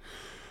right.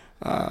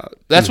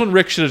 That's when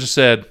Rick should have just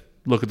said,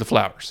 look at the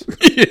flowers.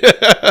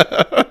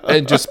 Yeah.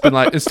 And just been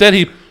like, instead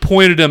he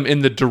pointed him in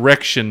the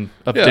direction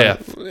of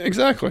death.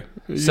 Exactly.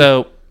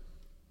 So,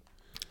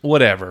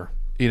 whatever,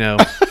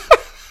 like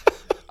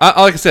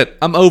I said,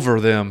 I'm over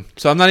them.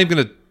 So I'm not even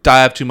going to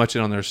dive too much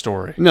in on their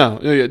story. No,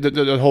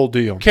 the whole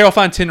deal. Carol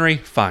finds Henry,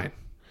 fine.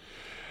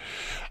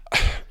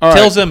 All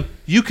Tells him,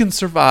 you can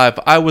survive.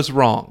 I was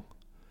wrong.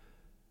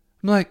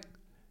 I'm like,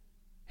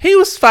 he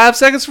was 5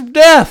 seconds from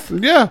death.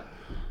 Yeah.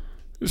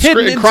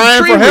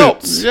 Crying for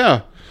help.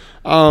 Yeah.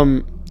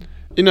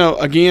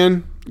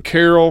 Again,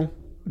 Carol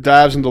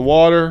dives in the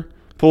water,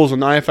 pulls a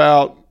knife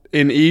out,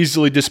 and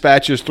easily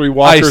dispatches 3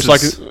 walkers.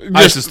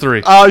 ISIS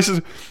 3.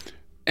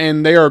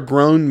 And they are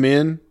grown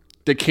men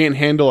that can't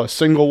handle a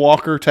single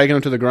walker taking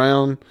them to the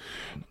ground.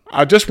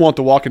 I just want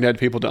the Walking Dead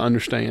people to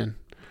understand.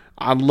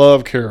 I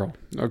love Carol.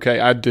 Okay,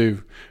 I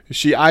do.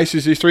 She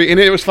ices these 3, and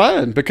it was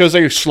fine because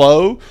they're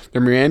slow,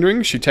 they're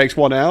meandering. She takes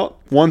one out.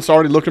 One's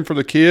already looking for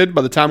the kid.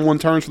 By the time one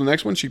turns for the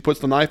next one, she puts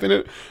the knife in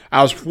it.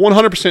 I was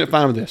 100%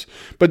 fine with this.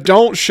 But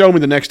don't show me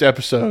the next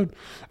episode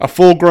a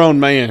full-grown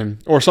man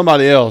or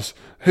somebody else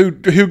who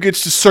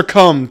gets to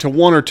succumb to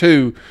 1 or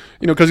 2,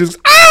 because it's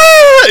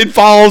it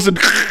falls and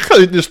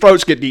his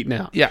throats get eaten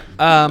out. Yeah.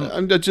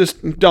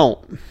 Just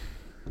don't.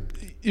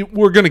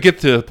 We're going to get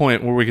to the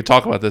point where we can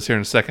talk about this here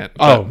in a second.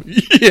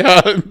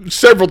 Yeah,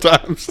 several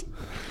times.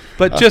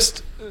 But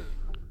just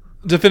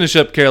to finish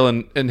up Carol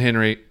and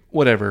Henry,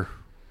 whatever,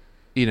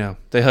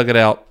 they hug it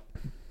out,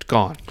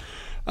 gone.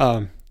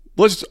 I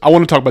want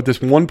to talk about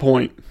this one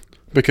point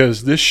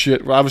because this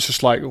shit, I was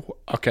just like,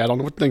 okay, I don't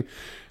know what thing.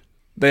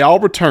 They all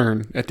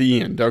return at the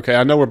end. Okay,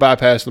 I know we're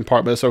bypassing the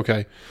part, but it's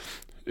okay.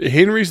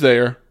 Henry's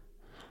there.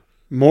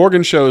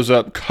 Morgan shows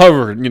up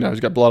covered,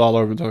 he's got blood all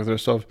over and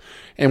stuff.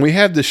 And we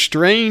have this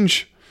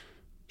strange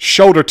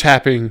shoulder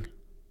tapping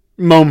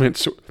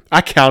moments.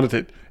 I counted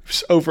it. It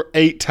was over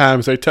 8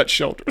 times they touched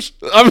shoulders.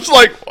 I was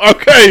like,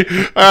 okay,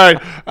 all right.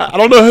 I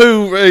don't know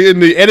who in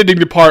the editing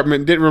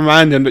department didn't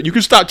remind them that you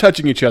can stop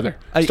touching each other.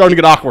 It's starting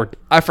to get awkward.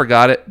 I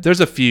forgot it.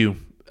 There's a few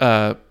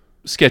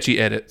sketchy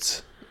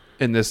edits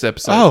in this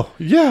episode. Oh,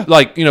 yeah.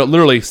 Like,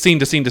 literally scene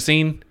to scene to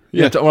scene.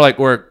 Yeah.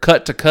 Or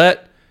cut to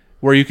cut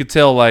where you could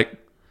tell like,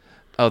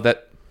 oh,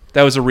 that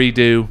was a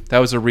redo. That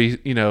was a reshoot.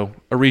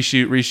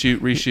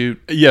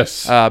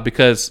 Yes.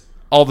 Because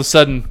all of a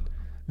sudden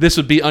this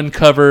would be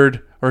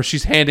uncovered, or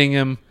she's handing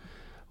him.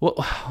 Well,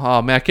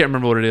 oh man, I can't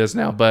remember what it is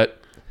now,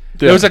 but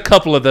there was a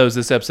couple of those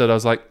this episode. I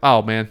was like,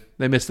 oh man,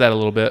 they missed that a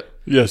little bit.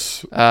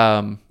 Yes.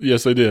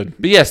 Yes, they did.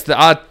 But yes, the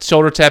odd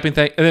shoulder tapping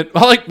thing, and then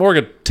I like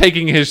Morgan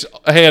taking his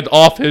hand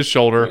off his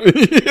shoulder.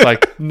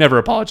 Like, never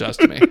apologize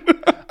to me.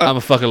 I'm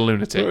a fucking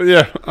lunatic.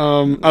 Yeah.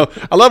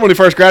 I love when he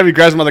first grabs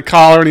him by the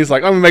collar, and he's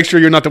like, I'm going to make sure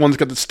you're not the one that's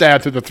got the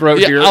stab through the throat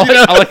Yeah, here.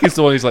 I like he's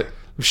the one. He's like,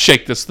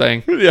 shake this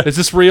thing. Yeah. Is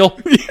this real?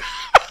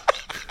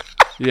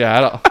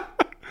 Yeah.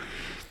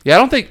 I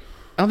don't think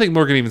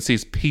Morgan even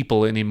sees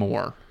people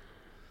anymore.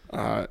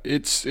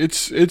 It's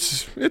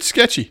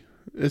sketchy.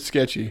 It's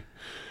sketchy.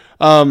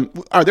 All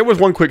right, there was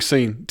one quick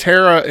scene.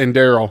 Tara and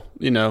Daryl,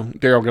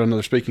 Daryl got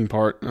another speaking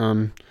part.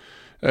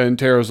 And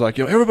Tara's like,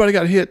 everybody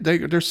got hit.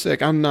 They're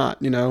sick. I'm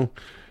not, you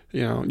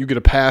get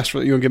a pass for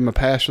that. You gonna give him a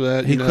pass for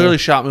that? He clearly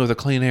shot me with a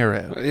clean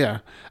arrow. Yeah.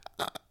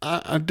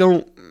 I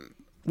don't,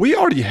 we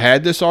already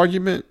had this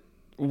argument.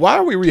 Why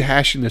are we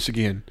rehashing this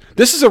again?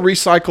 This is a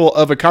recycle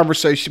of a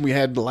conversation we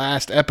had the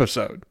last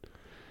episode.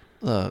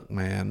 Look,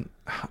 man.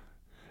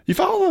 You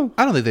follow?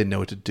 I don't think they know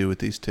what to do with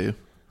these two.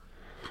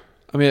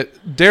 I mean,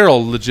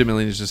 Daryl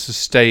legitimately needs to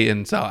just stay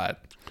inside.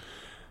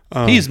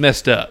 He's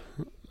messed up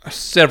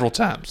several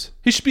times.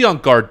 He should be on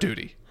guard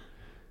duty.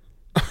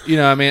 You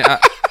know what I mean?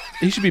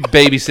 He should be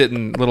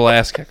babysitting little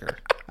ass kicker.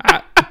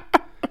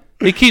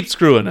 He keeps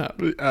screwing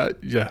up.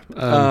 Yeah.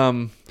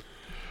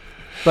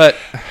 But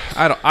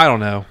I don't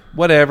know.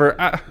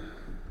 Whatever.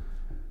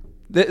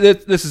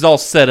 This is all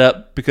set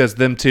up because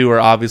them two are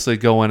obviously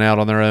going out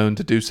on their own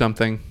to do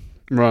something.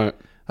 Right.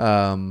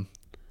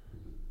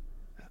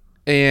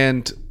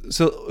 And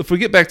so if we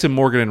get back to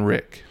Morgan and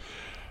Rick.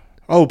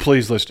 Oh,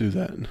 please, let's do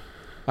that. All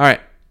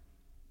right.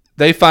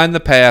 They find the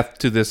path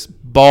to this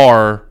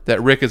bar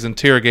that Rick has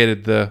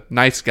interrogated the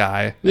nice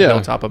guy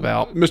on top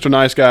about. Mr.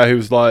 Nice Guy,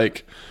 who's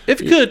like,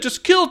 if you could,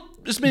 just kill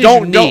as many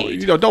don't as you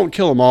need. Don't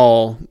kill them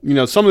all.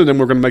 Some of them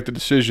were going to make the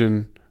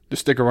decision to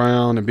stick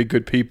around and be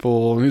good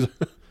people. And he's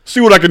like,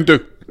 see what I can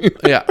do.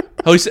 Yeah.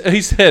 Oh,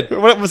 he said,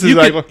 what was his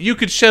you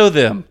could show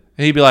them.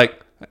 And he'd be like,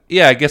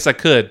 yeah, I guess I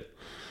could.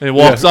 And he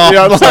walks off.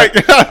 Yeah, that's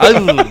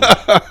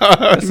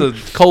a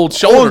cold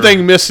shoulder. The only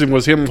thing missing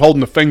was him holding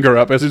the finger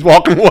up as he's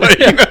walking away.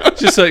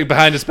 Just like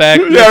behind his back,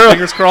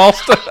 fingers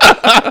crossed.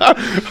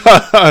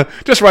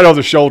 Just right over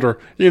the shoulder.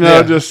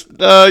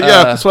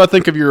 That's what I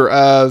think of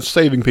your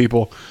saving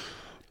people.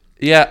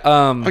 Yeah.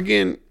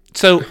 Again.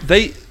 So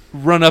they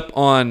run up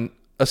on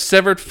a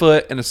severed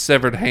foot and a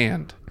severed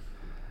hand.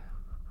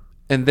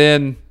 And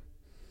then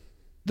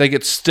they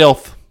get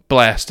stealth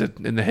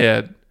blasted in the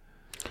head.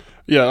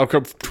 Yeah, okay,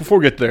 before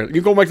we get there,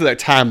 you go back to that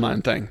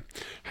timeline thing.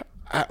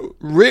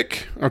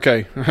 Rick,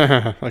 okay,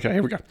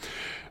 here we go.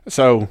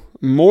 So,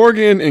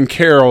 Morgan and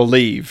Carol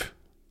leave.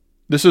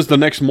 This is the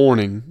next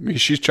morning.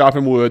 She's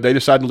chopping wood. They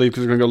decide to leave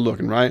because they're going to go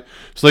looking, right?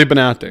 So, they've been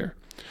out there.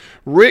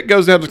 Rick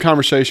goes to have this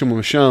conversation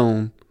with Michonne,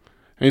 and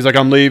he's like,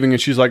 I'm leaving, and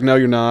she's like, no,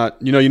 you're not.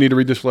 You need to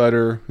read this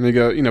letter. And they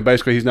go,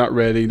 basically, he's not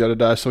ready,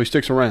 da-da-da, so he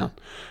sticks around.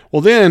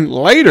 Well, then,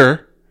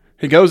 later,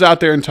 he goes out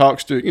there and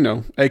talks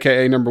to,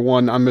 a.k.a. number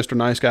one, I'm Mr.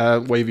 Nice Guy,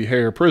 wavy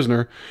hair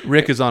prisoner.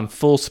 Rick is on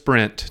full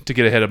sprint to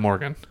get ahead of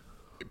Morgan.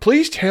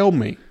 Please tell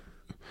me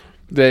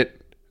that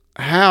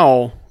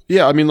how,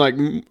 the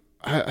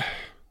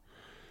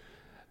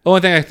only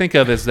thing I think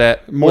of is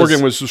that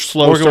Morgan was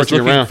slow Morgan was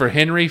searching looking around for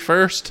Henry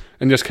first.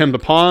 And just came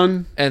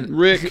upon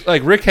Rick.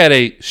 Like, Rick had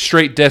a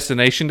straight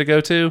destination to go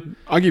to.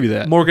 I'll give you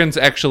that. Morgan's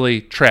actually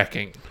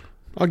tracking.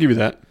 I'll give you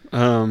that.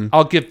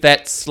 I'll give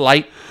that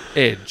slight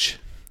edge.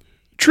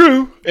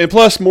 True. And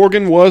plus,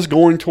 Morgan was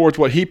going towards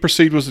what he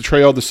perceived was the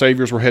trail the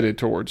Saviors were headed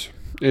towards.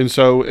 And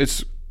so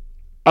it's,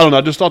 I don't know,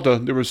 I just thought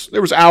there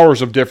was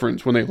hours of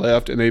difference when they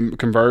left and they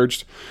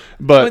converged.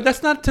 But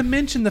that's not to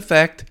mention the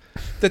fact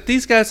that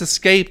these guys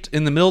escaped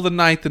in the middle of the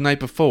night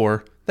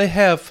before. They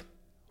have,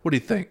 what do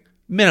you think,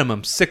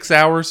 minimum 6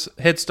 hours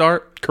head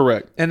start?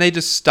 Correct. And they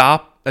just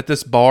stop at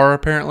this bar,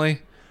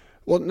 apparently?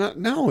 Well, not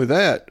only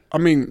that. I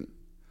mean,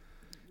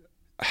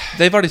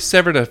 they've already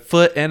severed a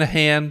foot and a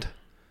hand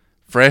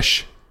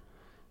fresh.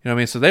 You know what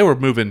I mean? So they were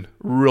moving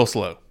real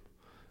slow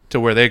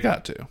to where they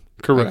got to.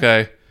 Correct.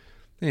 Okay.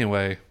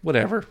 Anyway,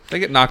 whatever. They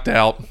get knocked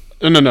out.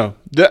 No.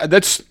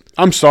 That's.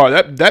 I'm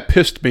sorry. That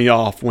pissed me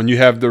off when you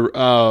have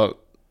the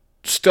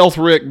stealth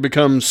Rick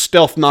becomes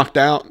stealth knocked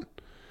out.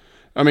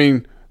 I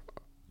mean,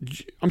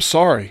 I'm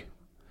sorry.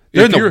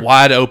 They're in the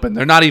wide open.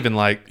 They're not even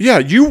like. Yeah,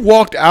 you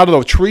walked out of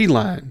the tree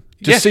line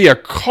to see a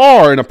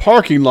car in a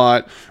parking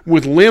lot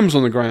with limbs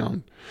on the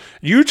ground.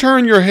 You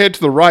turn your head to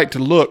the right to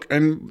look,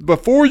 and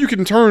before you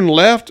can turn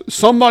left,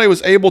 somebody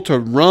was able to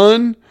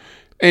run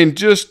and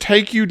just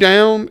take you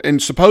down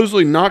and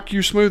supposedly knock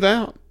you smooth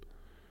out.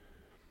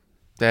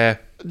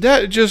 That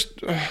just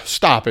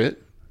stop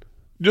it.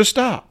 Just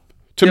stop.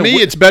 To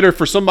me, it's better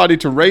for somebody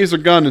to raise a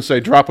gun and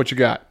say, drop what you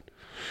got,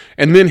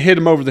 and then hit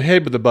him over the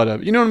head with the butt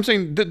of it. You know what I'm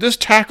saying? This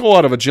tackle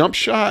out of a jump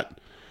shot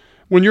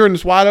when you're in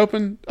this wide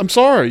open, I'm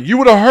sorry. You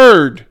would have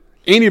heard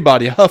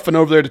anybody huffing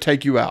over there to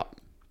take you out.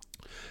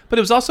 But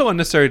it was also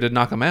unnecessary to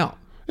knock him out.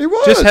 It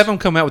was. Just have him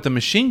come out with a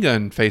machine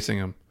gun facing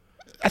him.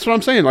 That's what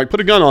I'm saying. Like, put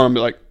a gun on him and be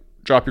like,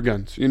 drop your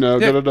guns.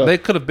 They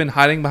could have been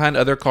hiding behind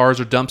other cars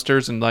or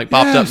dumpsters and like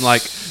popped up and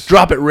like,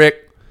 drop it,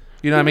 Rick.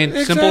 You know what I mean?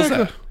 Exactly. Simple as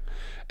that.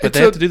 But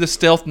they have to do the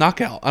stealth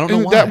knockout. I don't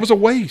know why. That was a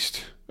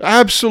waste.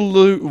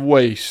 Absolute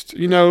waste.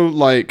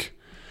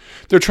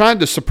 they're trying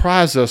to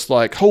surprise us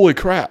like, holy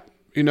crap,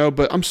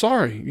 but I'm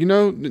sorry,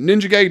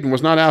 Ninja Gaiden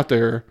was not out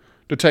there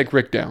to take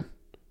Rick down.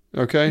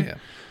 Okay. Yeah.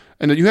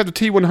 And then you have the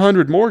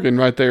T100 Morgan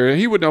right there, and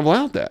he wouldn't have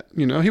allowed that.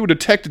 He would have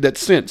detected that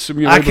sense.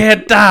 I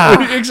can't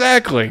die.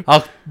 Exactly.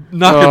 I'll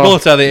knock your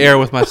bullets out of the air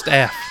with my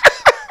staff.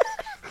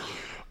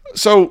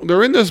 So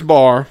they're in this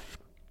bar,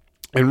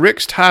 and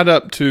Rick's tied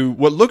up to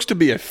what looks to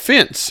be a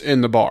fence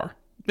in the bar.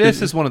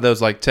 This is one of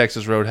those like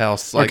Texas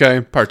Roadhouse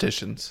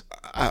partitions.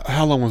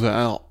 How long was it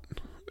out?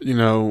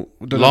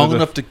 Long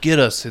enough to get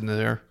us in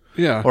there.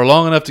 Yeah. Or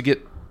long enough to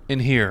get in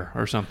here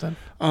or something.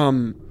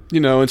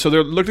 And so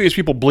they're looking at these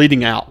people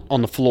bleeding out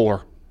on the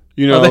floor.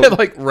 They had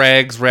like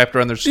rags wrapped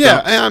around their stumps. Yeah,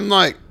 and I'm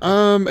like,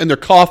 and they're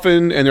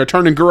coughing and they're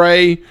turning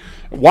gray.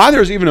 Why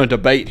there's even a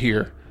debate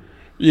here?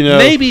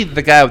 Maybe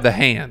the guy with the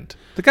hand.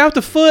 The guy with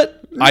the foot,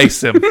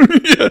 ice him.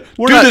 Yeah.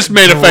 We're Do not this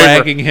man a favor.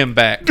 dragging him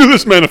back. Do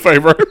this man a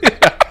favor.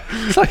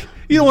 It's like,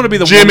 you don't want to be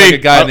the Jimmy,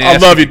 one-legged guy in the I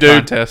love you,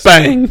 dude. contest.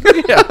 Bang.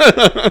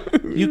 Yeah.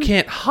 You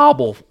can't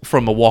hobble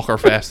from a walker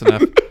fast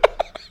enough.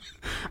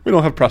 We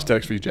don't have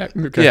prosthetics for you, Jack.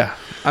 Okay. Yeah.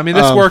 I mean,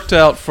 this worked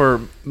out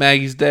for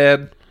Maggie's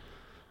dad.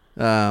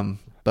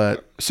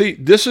 But see,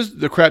 this is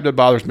the crap that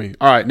bothers me.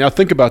 All right, now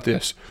think about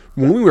this.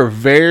 When we were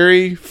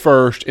very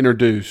first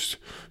introduced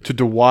to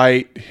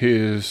Dwight,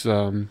 his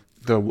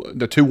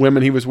the two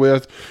women he was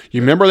with,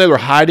 you remember they were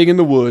hiding in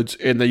the woods,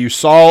 and you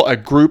saw a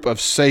group of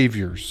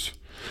saviors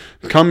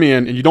come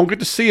in, and you don't get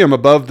to see them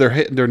above their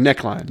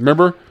neckline.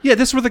 Remember? yeah,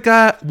 this is where the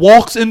guy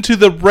walks into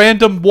the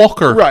random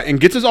walker. Right, and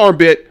gets his arm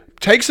bit,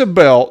 takes a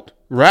belt,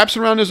 wraps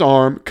around his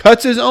arm,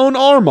 cuts his own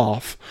arm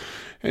off,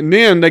 and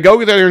then they go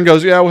get there and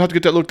goes, yeah, we'll have to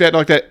get that looked at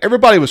like that.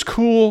 Everybody was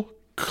cool,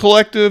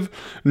 collective,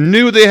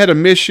 knew they had a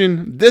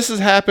mission. This has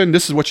happened.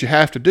 This is what you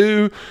have to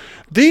do.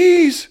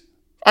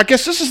 I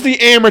guess this is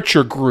the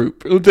amateur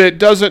group that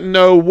doesn't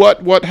know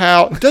what,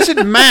 how.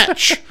 Doesn't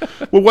match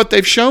with what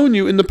they've shown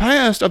you in the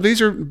past of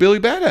these are Billy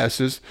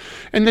Badasses.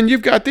 And then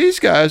you've got these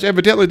guys.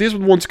 Evidently, these were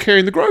the ones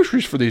carrying the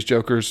groceries for these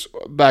jokers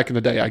back in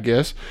the day, I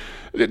guess.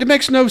 It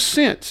makes no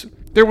sense.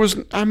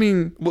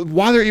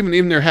 Why they're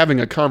even there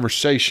having a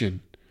conversation?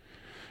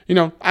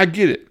 I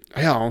get it.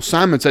 Hell,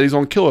 Simon said he's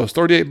going to kill us.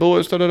 38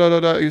 bullets,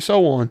 and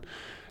so on.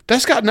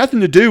 That's got nothing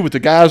to do with the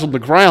guys on the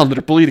ground that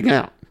are bleeding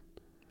out.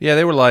 Yeah,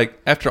 they were like,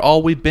 after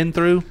all we've been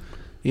through,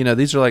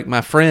 these are like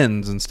my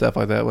friends and stuff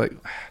like that. Like,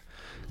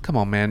 come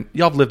on, man.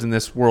 Y'all have lived in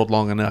this world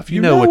long enough. You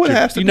know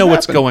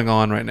what's going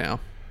on right now.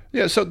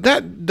 Yeah, so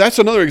that's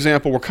another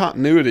example where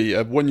continuity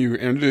of when you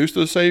introduce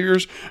the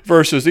saviors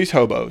versus these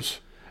hobos.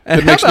 And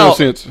it makes no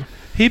sense.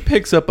 He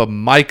picks up a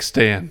mic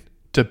stand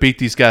to beat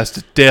these guys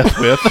to death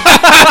with.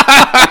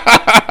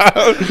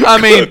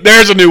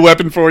 There's a new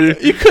weapon for you.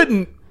 You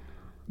couldn't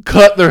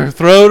cut their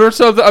throat or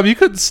something. You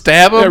couldn't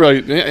stab them. Yeah,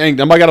 really. Ain't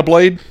nobody got a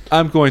blade?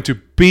 I'm going to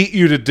beat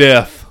you to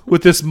death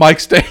with this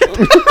mic stand.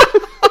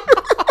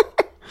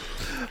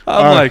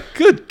 I'm like,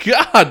 good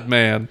God,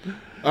 man.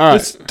 All right.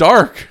 It's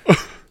dark.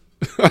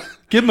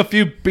 Give him a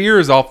few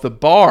beers off the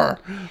bar.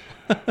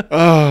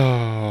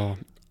 Oh.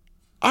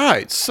 All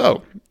right,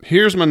 so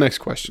here's my next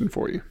question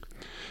for you.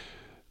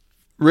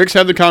 Rick's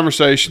had the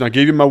conversation. I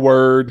gave you my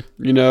word.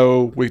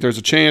 There's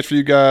a chance for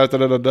you guys.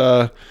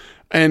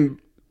 And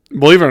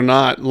believe it or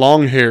not,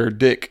 long-haired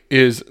Dick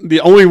is the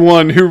only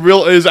one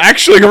who is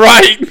actually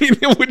right.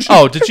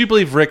 Did you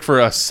believe Rick for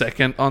a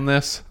second on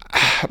this?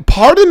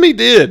 Part of me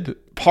did.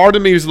 Part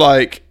of me is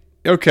like,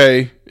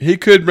 okay, he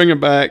could bring him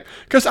back.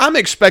 Because I'm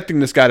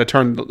expecting this guy to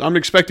turn. I'm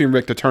expecting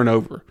Rick to turn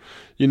over.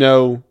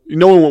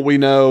 Knowing what we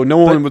know, no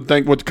one would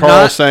think what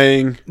Carl's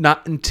saying.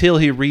 Not until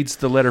he reads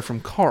the letter from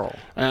Carl.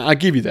 I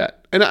give you that.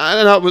 And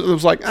I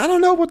was like, I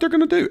don't know what they're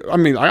going to do. I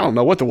don't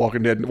know what the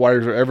Walking Dead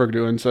Warriors are ever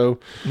doing. So,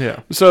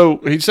 yeah. So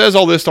he says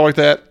all this stuff like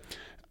that.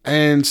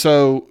 And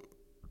so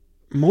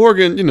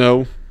Morgan,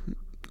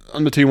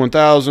 I'm the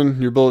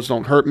T-1000. Your bullets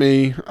don't hurt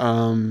me.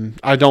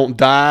 I don't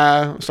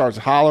die. Starts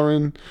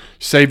hollering.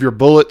 Save your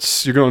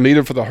bullets. You're going to need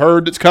them for the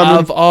herd that's coming.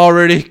 I've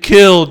already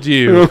killed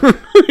you.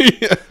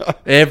 Yeah.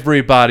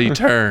 Everybody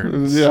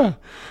turns. Yeah.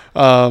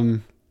 I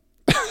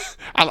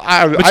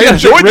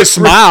enjoyed the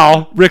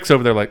smile. Rick's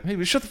over there like,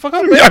 hey, shut the fuck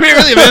up, man.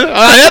 Really, man.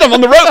 I had him on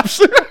the ropes.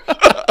 I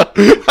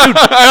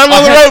had him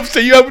on the ropes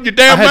till you opened your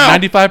damn mouth. I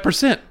had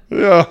 95%.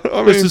 Yeah.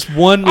 There's this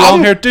one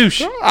long-haired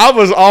douche. I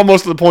was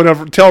almost to the point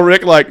of tell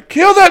Rick, like,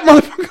 kill that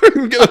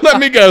motherfucker. Let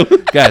me go.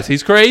 Guys,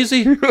 he's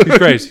crazy. He's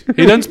crazy.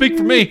 He doesn't speak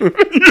for me.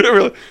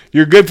 Really.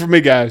 You're good for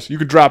me, guys. You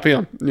could drop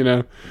him,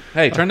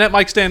 Hey, turn that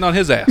mic stand on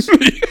his ass.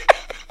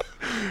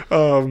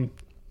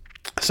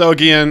 So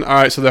again, all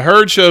right, so the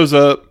herd shows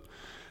up.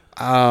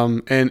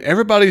 And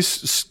everybody's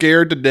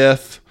scared to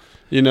death.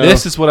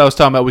 This is what I was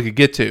talking about we could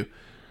get to.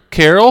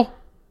 Carol,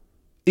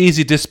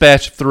 easy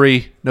dispatch of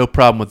 3, no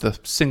problem with the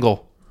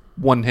single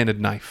one-handed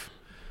knife.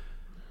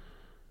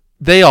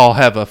 They all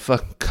have a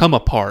come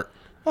apart.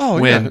 Oh,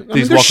 when yeah.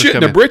 These they're walkers shitting come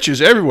their in.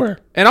 britches everywhere.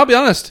 And I'll be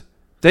honest,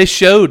 they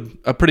showed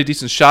a pretty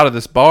decent shot of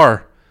this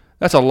bar.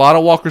 That's a lot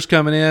of walkers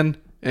coming in,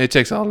 and it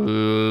takes a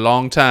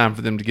long time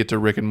for them to get to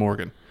Rick and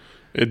Morgan.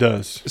 It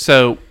does.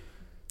 So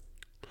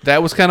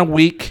That was kind of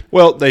weak.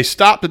 Well, they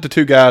stopped at the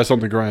two guys on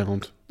the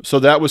ground, so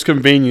that was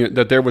convenient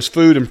that there was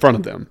food in front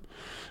of them.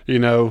 You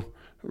know,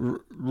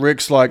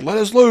 Rick's like, let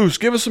us loose,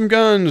 give us some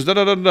guns,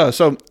 da-da-da-da.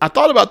 So I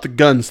thought about the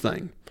guns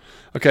thing.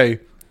 Okay,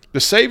 the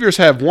Saviors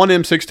have one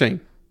M16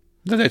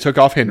 that they took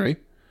off Henry.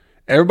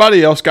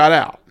 Everybody else got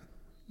out.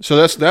 So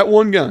that's that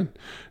one gun.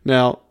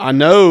 Now, I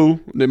know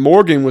that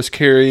Morgan was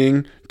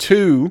carrying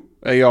 2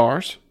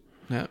 ARs.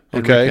 Yeah,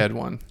 and okay. Rick had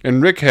one.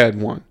 And Rick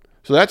had one.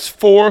 So that's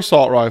 4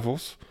 assault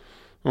rifles.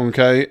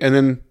 Okay. And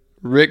then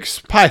Rick's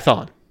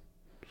Python.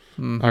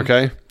 Mm-hmm.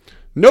 Okay.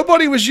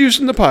 Nobody was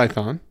using the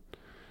Python.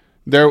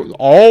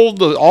 All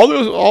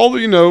the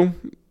you know,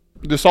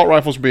 the assault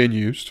rifles being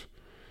used.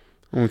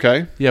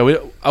 Okay. Yeah,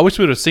 I wish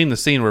we would have seen the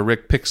scene where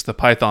Rick picks the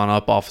Python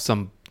up off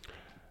some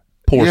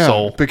poor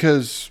soul.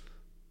 Because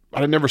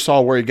I never saw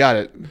where he got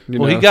it. You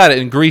know? He got it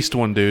and greased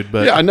one dude.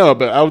 But yeah, I know.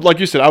 But I would, like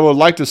you said, I would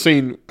like to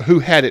see who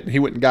had it and he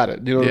went and got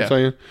it. You know what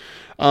I'm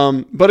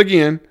saying? But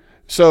again,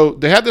 so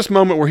they have this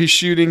moment where he's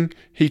shooting.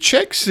 He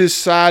checks his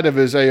side of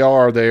his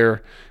AR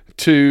there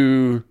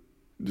to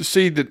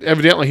see that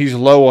evidently he's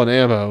low on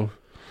ammo,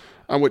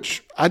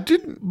 which I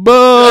didn't.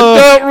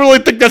 I don't really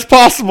think that's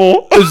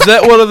possible. Is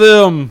that one of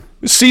them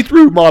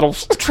see-through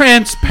models?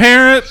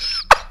 Transparent.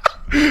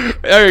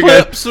 There you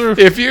go.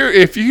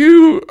 If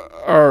you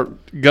are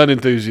gun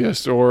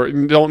enthusiast or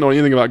don't know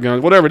anything about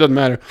guns, whatever, it doesn't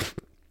matter.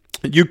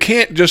 You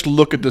can't just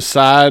look at the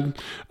side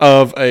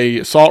of a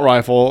assault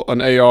rifle,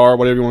 an AR,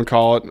 whatever you want to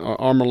call it,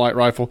 armor light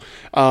rifle,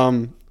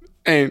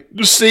 and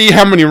just see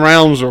how many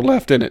rounds are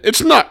left in it.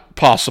 It's not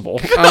possible.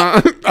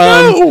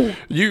 No.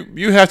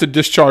 You have to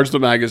discharge the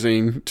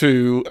magazine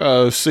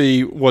to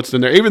see what's in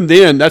there. Even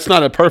then, that's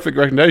not a perfect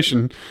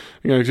recommendation,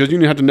 because you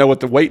have to know what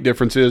the weight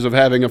difference is of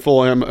having a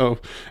full ammo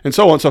and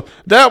so on. So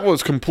that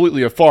was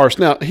completely a farce.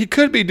 Now, he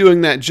could be doing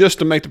that just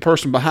to make the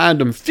person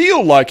behind him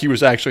feel like he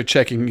was actually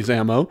checking his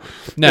ammo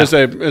as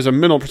a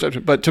mental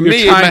perception. But to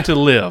me, trying to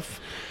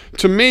live.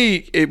 To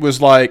me, it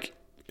was like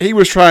he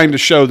was trying to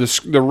show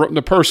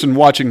the person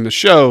watching the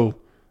show,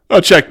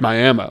 oh, check my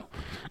ammo.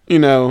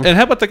 And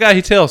how about the guy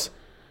he tells,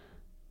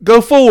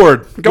 go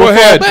forward. Go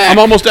ahead. I'm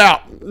almost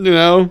out.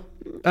 No.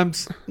 And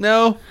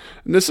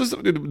this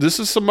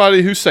is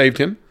somebody who saved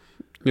him.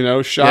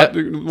 Shot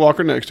the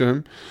walker next to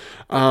him.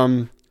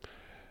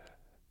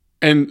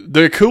 And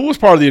the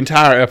coolest part of the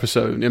entire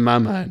episode, in my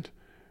mind,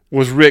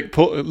 was Rick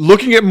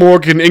looking at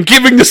Morgan and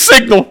giving the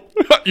signal.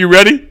 You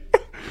ready?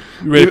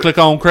 You ready to click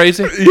on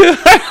crazy? Yeah.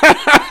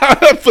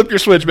 Flip your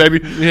switch, baby.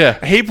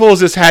 Yeah. He pulls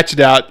his hatchet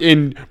out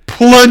and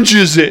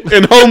plunges it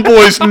in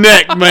homeboy's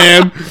neck,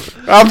 man.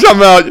 I'm talking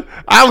about,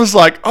 I was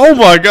like, oh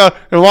my God.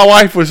 And my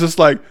wife was just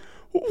like,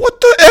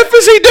 what the F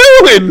is he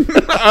doing?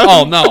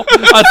 Oh, no.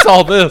 I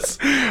saw this.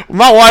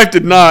 My wife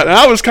did not. And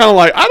I was kind of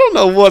like, I don't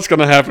know what's going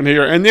to happen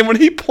here. And then when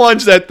he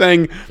plunged that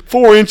thing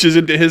 4 inches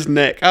into his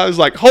neck, I was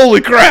like, holy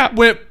crap.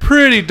 Went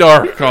pretty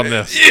dark on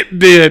this. It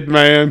did,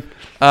 man.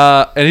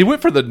 And he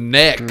went for the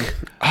neck.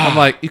 I'm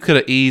like, you could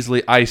have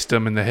easily iced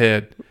him in the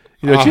head.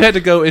 You had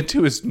to go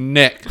into his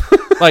neck.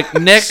 Like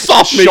neck,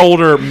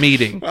 shoulder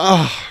meeting.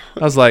 I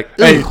was like,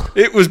 hey,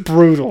 it was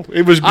brutal.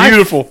 It was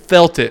beautiful. I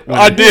felt it.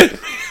 I did.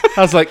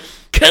 I was like,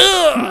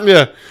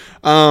 yeah.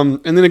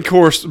 And then, of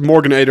course,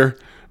 Morganator,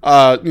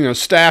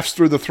 staffs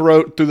through the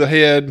throat, through the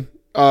head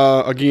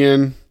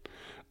again.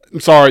 I'm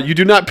sorry, you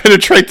do not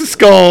penetrate the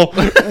skull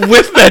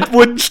with that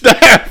wooden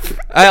staff.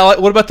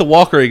 What about the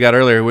walker he got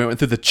earlier? We went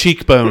through the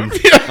cheekbone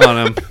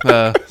on him.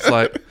 It's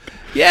like,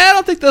 yeah, I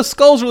don't think those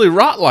skulls really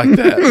rot like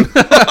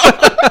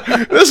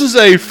that. This is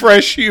a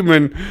fresh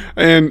human,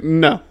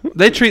 and no.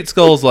 They treat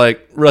skulls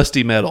like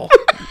rusty metal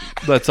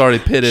that's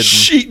already pitted.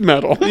 Sheet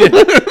metal.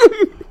 Yeah.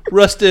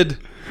 Rusted,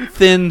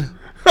 thin.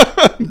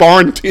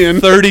 Barn tin.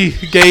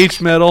 30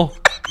 gauge metal.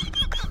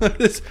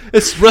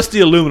 It's rusty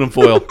aluminum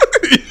foil.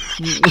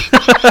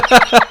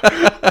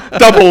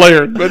 Double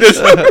layered, but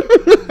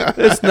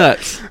it's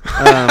nuts.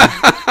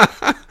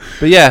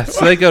 But yeah,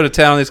 so they go to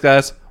town, these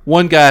guys.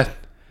 One guy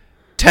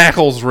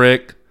tackles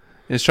Rick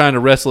and is trying to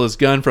wrestle his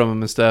gun from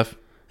him and stuff.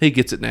 He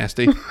gets it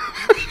nasty.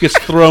 Gets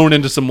thrown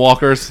into some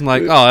walkers. I'm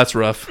like, oh, that's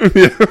rough.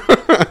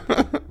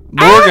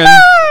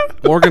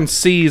 Morgan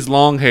sees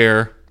long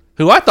hair,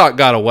 who I thought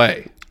got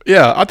away.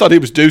 Yeah, I thought he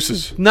was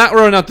deuces. Not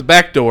running out the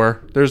back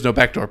door. There's no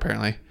back door,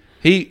 apparently.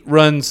 He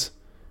runs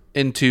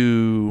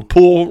into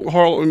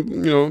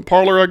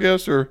parlor, I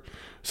guess, or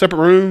separate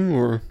room,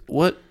 or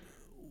what?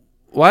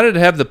 Why did it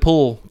have the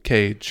pool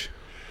cage?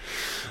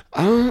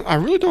 I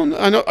really don't.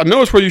 I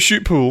know it's where you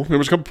shoot pool. There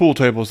was a couple pool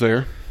tables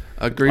there.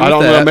 Agree. I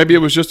don't know. Maybe it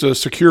was just a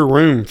secure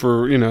room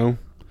for or whatever.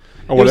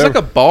 It was like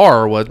a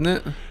bar, wasn't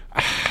it?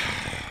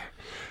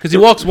 Because he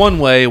walks one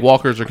way,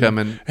 walkers are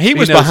coming. He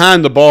was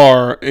behind the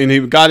bar, and he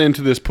got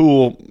into this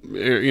pool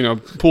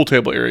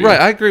table area.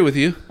 Right, I agree with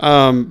you.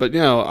 But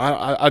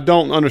I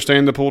don't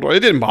understand the pool door.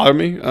 It didn't bother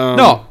me.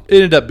 No, it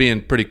ended up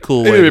being pretty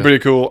cool. It ended up pretty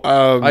cool.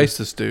 Ice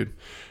this dude.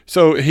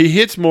 So he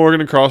hits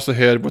Morgan across the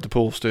head with the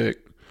pool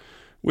stick,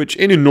 which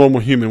any normal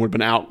human would have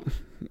been out.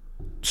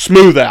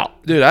 Smooth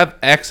out. Dude, I've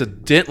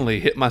accidentally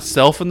hit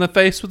myself in the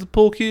face with the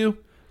pool cue.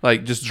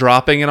 like just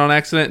dropping it on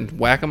accident and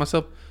whacking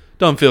myself,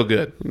 don't feel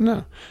good.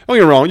 No. Don't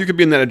get me wrong. You could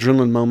be in that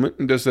adrenaline moment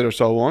and this, that, or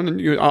so on,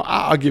 and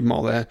I'll give him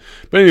all that.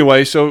 But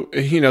anyway, so,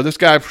 this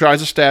guy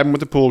tries to stab him with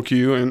the pool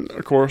cue, and,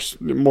 of course,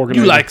 Morgan...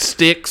 You like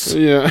sticks?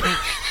 Yeah.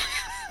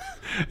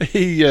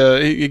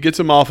 He gets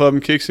him off of him,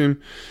 kicks him,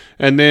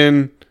 and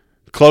then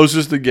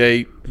closes the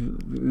gate,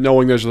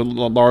 knowing there's a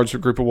large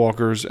group of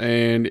walkers,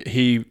 and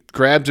he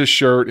grabs his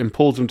shirt and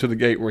pulls him to the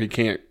gate where he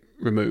can't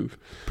remove.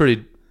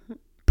 Pretty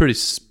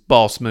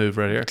boss move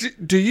right here.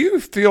 Do you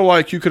feel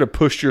like you could have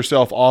pushed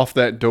yourself off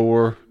that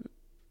door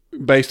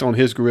based on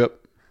his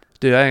grip?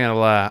 Dude, I ain't gonna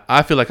lie.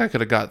 I feel like I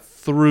could have got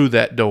through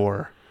that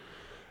door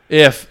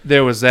if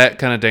there was that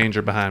kind of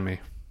danger behind me.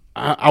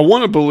 I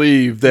want to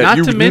believe that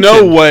mention,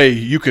 no way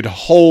you could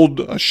hold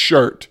a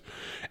shirt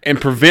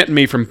and prevent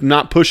me from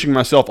not pushing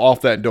myself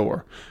off that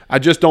door. I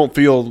just don't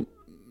feel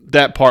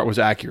that part was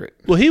accurate.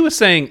 Well, he was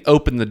saying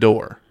open the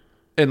door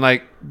and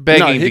like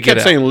begging to get out. He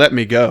kept saying let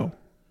me go.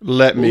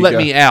 Let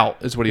me out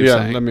is what he was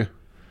saying. Let me.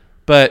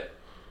 But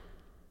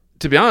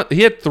to be honest,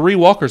 he had 3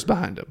 walkers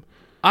behind him.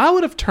 I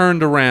would have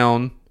turned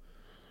around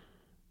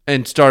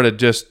and started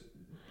just,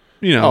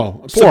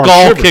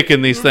 Seagal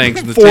kicking these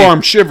things.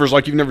 Forearm shivers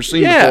like you've never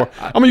seen before.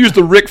 I'm going to use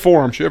the Rick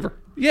forearm shiver.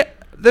 Yeah,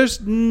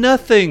 there's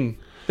nothing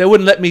that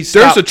wouldn't let me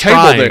stop. There's a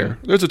table there.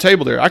 There's a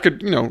table there. I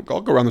could, I'll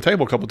go around the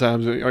table a couple of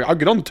times. I'll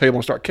get on the table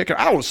and start kicking.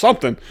 I was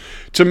something.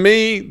 To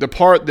me, the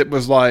part that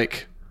was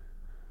like,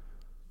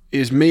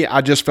 is me,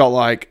 I just felt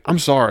like, I'm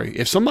sorry.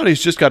 If somebody's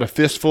just got a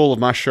fistful of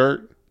my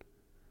shirt,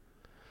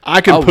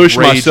 I can push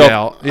myself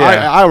out.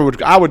 Yeah.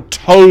 I would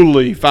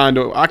totally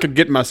I could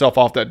get myself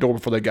off that door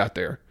before they got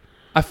there.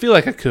 I feel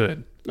like I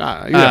could.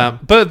 Yeah.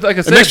 But like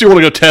I said, it makes me want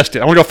to go test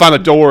it. I want to go find the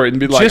door and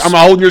be like, I'm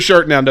holding your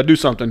shirt now to do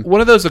something. One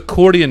of those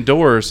accordion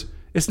doors,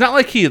 it's not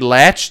like he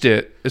latched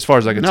it as far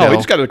as I can tell. No, he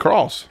just got it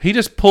across. He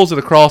just pulls it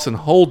across and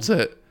holds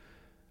it.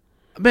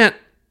 Man,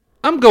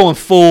 I'm going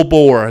full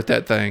bore at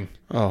that thing.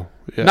 Oh,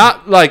 yeah.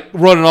 Not like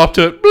running off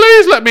to it,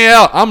 please let me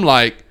out. I'm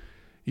like,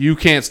 you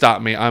can't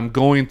stop me. I'm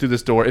going through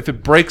this door. If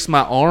it breaks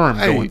my arm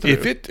going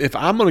through. If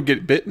I'm going to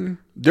get bitten,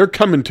 they're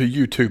coming to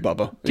you too,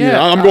 Bubba.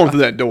 Yeah, I'm going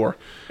through that door.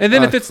 And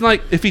then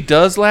if he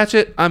does latch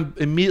it, I'm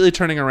immediately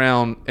turning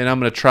around and I'm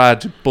going to try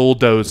to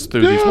bulldoze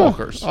through these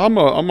walkers. I'm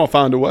gonna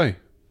find a way.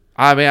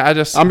 I mean,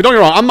 don't get me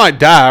wrong. I might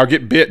die or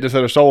get bit, this,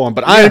 that, or so on,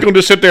 but I ain't going to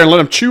just sit there and let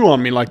them chew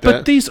on me like that.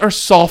 But these are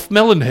soft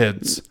melon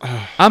heads.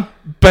 I'm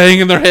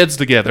banging their heads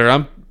together.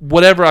 I'm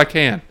whatever I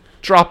can,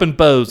 dropping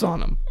bows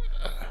on them.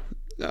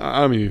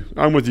 I mean,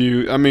 I'm with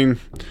you. I mean,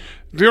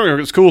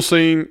 it's a cool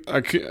scene.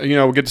 We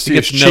get to see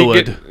his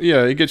cheek.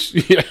 He gets.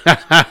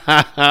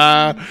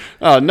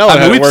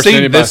 Noah. We've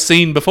seen this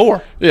scene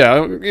before.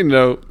 Yeah,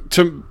 no,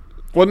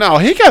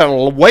 he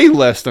got way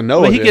less than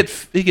Noah. Well, he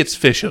gets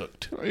fish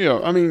hooked.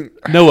 I mean,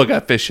 Noah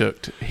got fish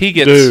hooked. He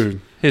gets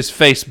his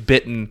face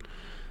bitten,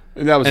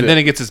 and then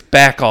he gets his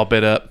back all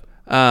bit up.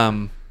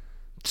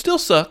 Still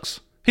sucks.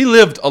 He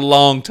lived a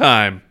long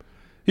time.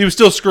 He was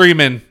still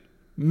screaming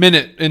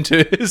minute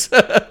into his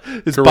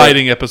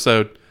biting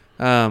episode.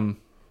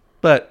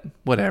 But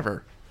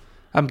whatever.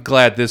 I'm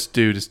glad this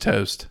dude is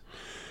toast.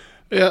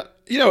 Yeah.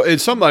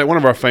 It's somebody, one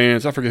of our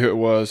fans, I forget who it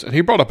was, and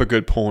he brought up a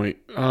good point.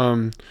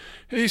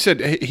 He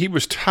said he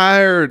was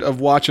tired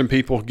of watching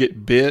people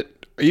get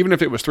bit, even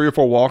if it was 3 or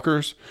 4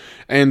 walkers,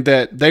 and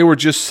that they were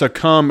just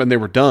succumb and they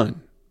were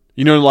done.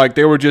 Like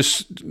they were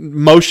just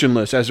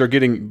motionless as they're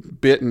getting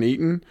bit and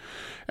eaten.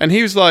 And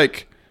he was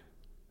like,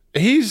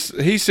 he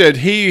said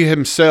he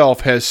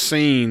himself has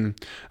seen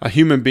a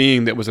human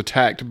being that was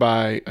attacked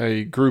by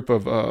a group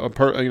of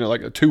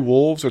like 2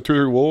 wolves or 2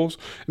 or 3 wolves.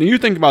 And you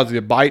think about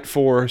the bite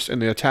force and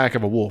the attack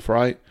of a wolf,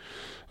 right?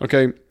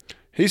 Okay.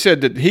 He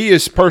said that he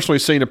has personally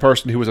seen a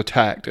person who was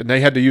attacked and they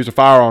had to use a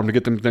firearm to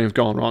get them things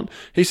going on.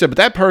 He said, but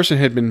that person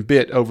had been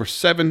bit over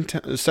 7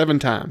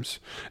 times.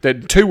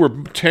 That 2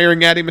 were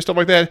tearing at him and stuff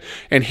like that.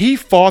 And he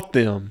fought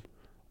them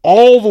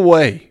all the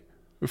way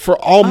for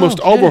almost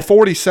over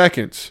 40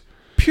 seconds.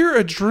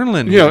 Pure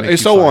adrenaline. And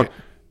so on.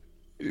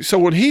 So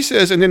what he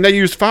says, and then they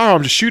used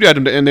firearms to shoot at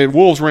him, and the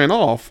wolves ran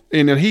off,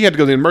 and then he had to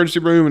go to the emergency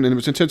room, and it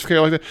was intensive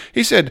care like that.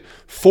 He said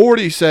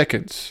 40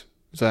 seconds,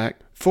 Zach.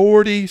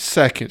 40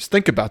 seconds.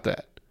 Think about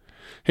that.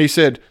 He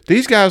said,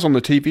 these guys on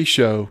the TV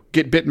show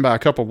get bitten by a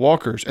couple of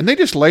walkers, and they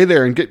just lay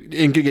there and get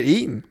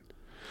eaten.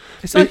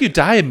 It's like you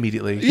die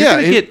immediately. You're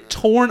going to get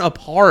torn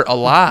apart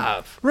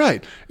alive.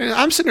 Right. And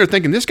I'm sitting there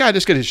thinking, this guy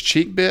just got his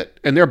cheek bit,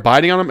 and they're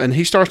biting on him, and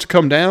he starts to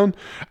come down.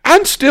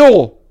 I'm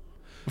still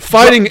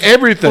fighting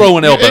everything.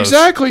 Throwing elbows.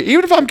 Exactly.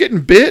 Even if I'm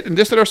getting bit and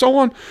this, that, or so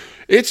on,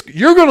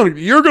 you're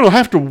gonna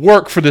have to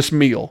work for this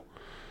meal.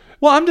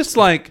 Well, I'm just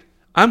like,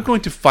 I'm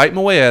going to fight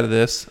my way out of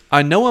this.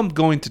 I know I'm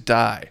going to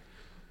die.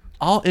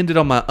 I'll end it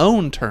on my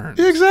own terms.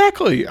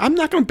 Exactly. I'm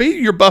not going to beat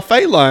your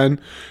buffet line.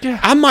 Yeah.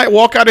 I might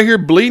walk out of here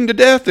bleeding to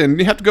death and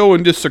you have to go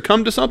and just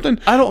succumb to something.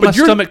 I don't want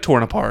my stomach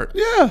torn apart.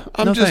 Yeah.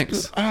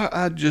 Thanks.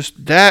 I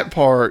just, that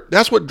part,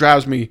 that's what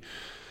drives me.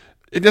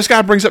 This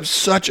guy brings up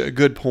such a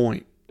good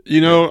point.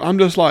 I'm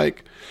just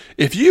like,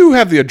 if you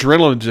have the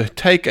adrenaline to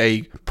take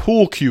a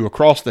pool cue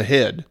across the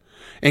head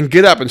and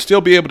get up and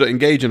still be able to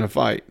engage in a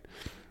fight.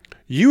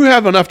 You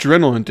have enough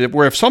adrenaline to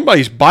where if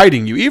somebody's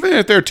biting you, even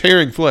if they're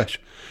tearing flesh,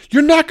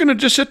 you're not going to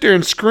just sit there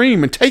and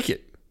scream and take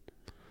it.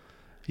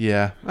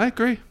 Yeah, I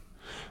agree.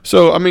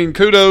 So, I mean,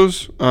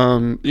 kudos,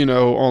 on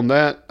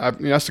that.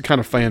 That's the kind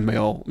of fan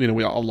mail,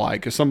 we all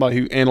like. Is somebody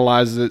who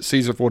analyzes it,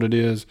 sees it for what it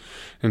is,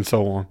 and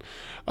so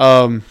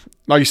on.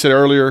 Like you said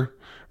earlier,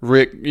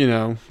 Rick,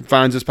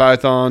 finds his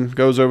python,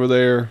 goes over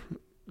there,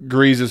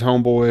 greases his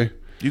homeboy.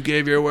 You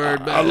gave your word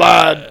back. I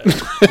lied.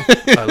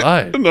 I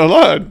lied. I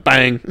lied.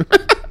 Bang.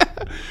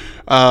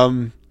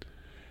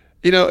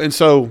 And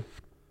so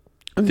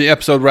the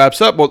episode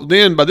wraps up. Well,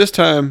 then by this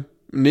time,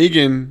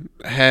 Negan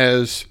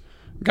has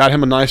got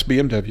him a nice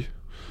BMW,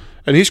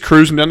 and he's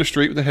cruising down the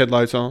street with the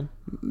headlights on,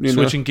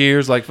 switching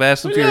gears like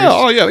Fast and Furious. Yeah,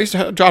 oh yeah, he's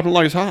dropping it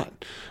like it's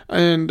hot,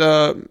 and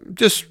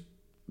just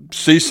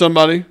sees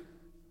somebody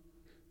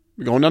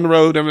going down the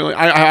road.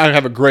 I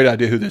have a great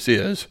idea who this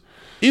is.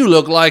 You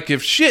look like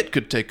if shit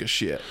could take a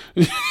shit.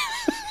 All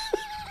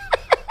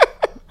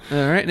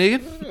right,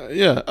 Negan.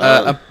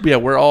 Yeah,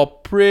 we're all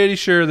pretty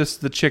sure this is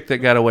the chick that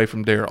got away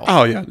from Daryl.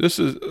 Oh yeah, this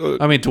is.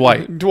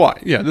 Dwight.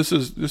 Dwight. Yeah, this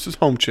is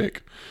home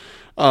chick.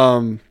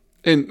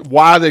 And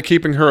why they're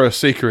keeping her a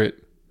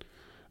secret?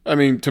 I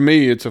mean, to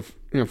me, it's a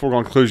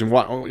foregone conclusion.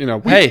 Why?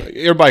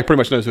 Everybody pretty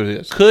much knows who it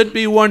is. Could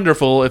be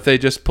wonderful if they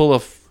just pull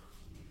a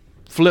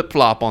flip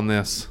flop on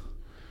this.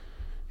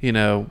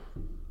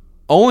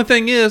 Only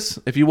thing is,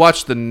 if you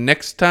watch the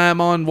next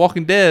time on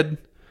Walking Dead,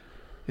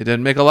 it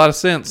doesn't make a lot of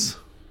sense.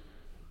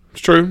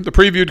 It's true. The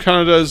preview kind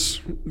of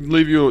does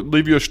leave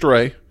you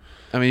astray.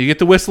 I mean, you get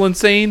the whistling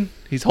scene.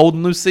 He's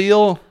holding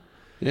Lucille.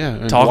 Yeah,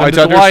 and talking Dwight's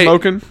to out there Dwight.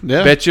 smoking.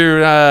 Yeah. Bet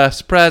you're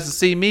surprised to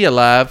see me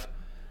alive.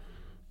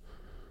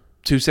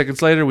 2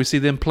 seconds later, we see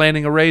them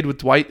planning a raid with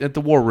Dwight at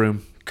the war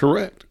room.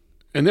 Correct.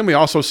 And then we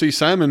also see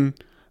Simon,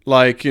 me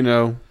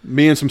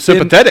and some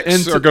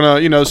sympathetics are gonna,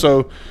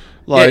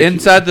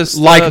 inside this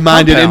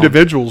like-minded compound.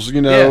 Individuals.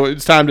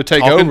 It's time to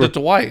take talking over. to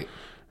Dwight.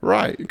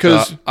 Right,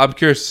 because I'm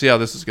curious to see how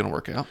this is going to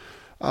work out.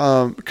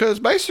 Because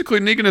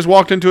basically Negan has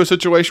walked into a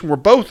situation where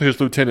both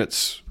his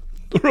lieutenants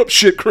are up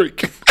shit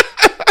creek.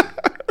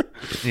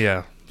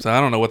 Yeah. So I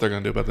don't know what they're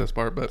going to do about this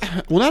part, but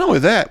well, not only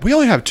that, we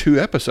only have 2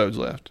 episodes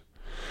left.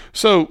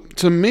 So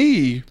to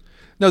me,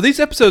 no, these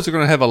episodes are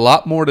going to have a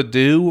lot more to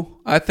do,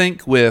 I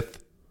think,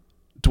 with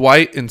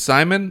Dwight and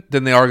Simon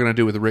than they are going to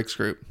do with the Rick's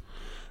group.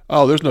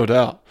 Oh, there's no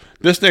doubt.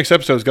 This next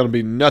episode is going to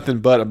be nothing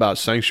but about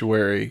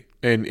Sanctuary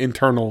and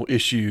internal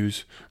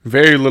issues.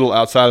 Very little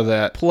outside of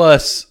that.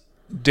 Plus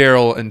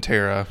Daryl and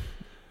Tara.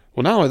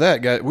 Well, not only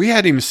that, guys, we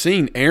hadn't even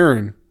seen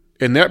Aaron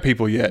and their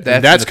people yet.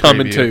 That's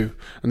coming preview. too.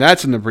 And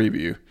that's in the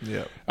preview.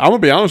 Yeah. I'm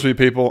going to be honest with you,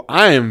 people.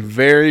 I am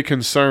very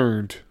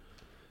concerned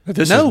that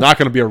this is not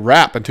going to be a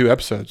wrap in 2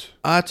 episodes.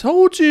 I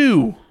told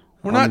you.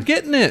 We're not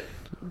getting it.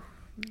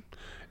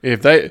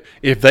 If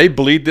they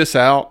bleed this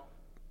out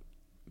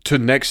to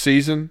next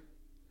season,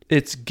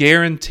 it's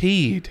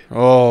guaranteed.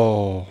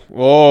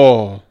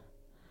 Oh.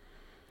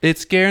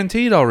 It's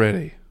guaranteed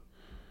already.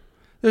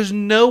 There's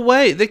no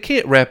way. They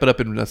can't wrap it up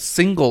in a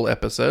single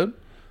episode.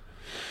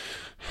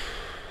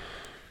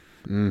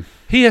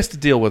 He has to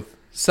deal with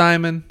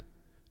Simon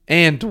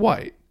and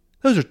Dwight.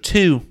 Those are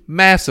 2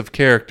 massive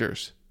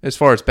characters as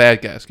far as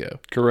bad guys go.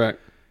 Correct.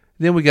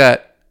 Then we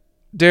got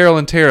Daryl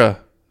and Tara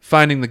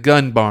finding the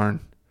gun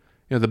barn,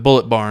 the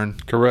bullet barn.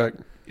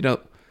 Correct.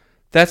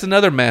 That's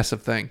another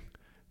massive thing.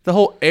 The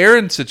whole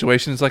Aaron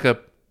situation is like a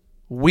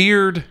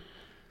weird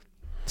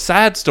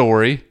side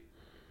story.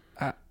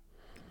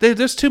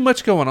 There's too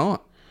much going on.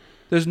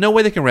 There's no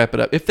way they can wrap it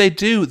up. If they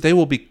do, they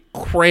will be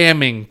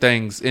cramming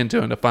things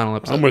into in the final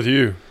episode. I'm with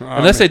you.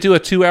 Unless they do a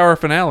 2-hour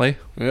finale.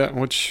 Yeah,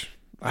 which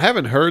I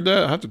haven't heard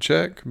that. I have to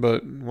check,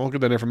 but we'll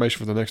get that information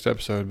for the next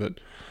episode. But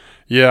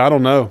yeah, I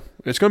don't know.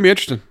 It's going to be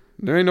interesting.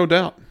 There ain't no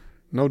doubt.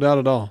 No doubt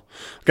at all.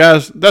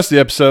 Guys, that's the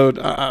episode.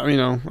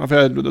 I've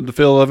had the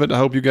feel of it. I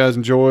hope you guys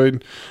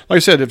enjoyed. Like I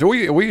said, if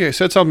we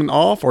said something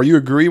off or you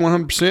agree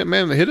 100%,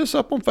 man, hit us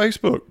up on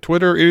Facebook,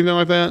 Twitter, anything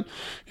like that.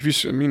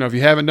 If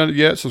you haven't done it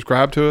yet,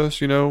 subscribe to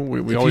us. We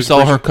if always you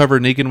saw her cover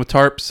Negan with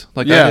tarps,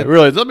 I did.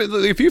 Really.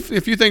 If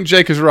you think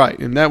Jake is right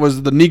and that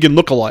was the Negan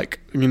lookalike,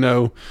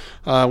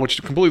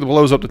 which completely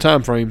blows up the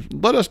time frame,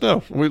 let us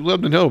know. We'd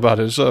love to know about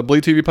it. It's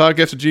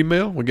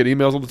bleedtvpodcast@gmail.com. We get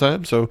emails all the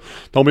time, so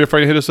don't be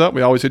afraid to hit us up.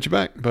 We always hit you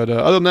back. But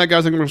other than that, guys,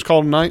 I think we're going to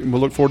call it a night, and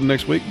we'll look forward to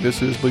next week.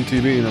 This is Bleed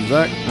TV, and I'm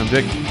Zach. I'm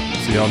Jake.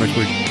 See y'all next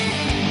week.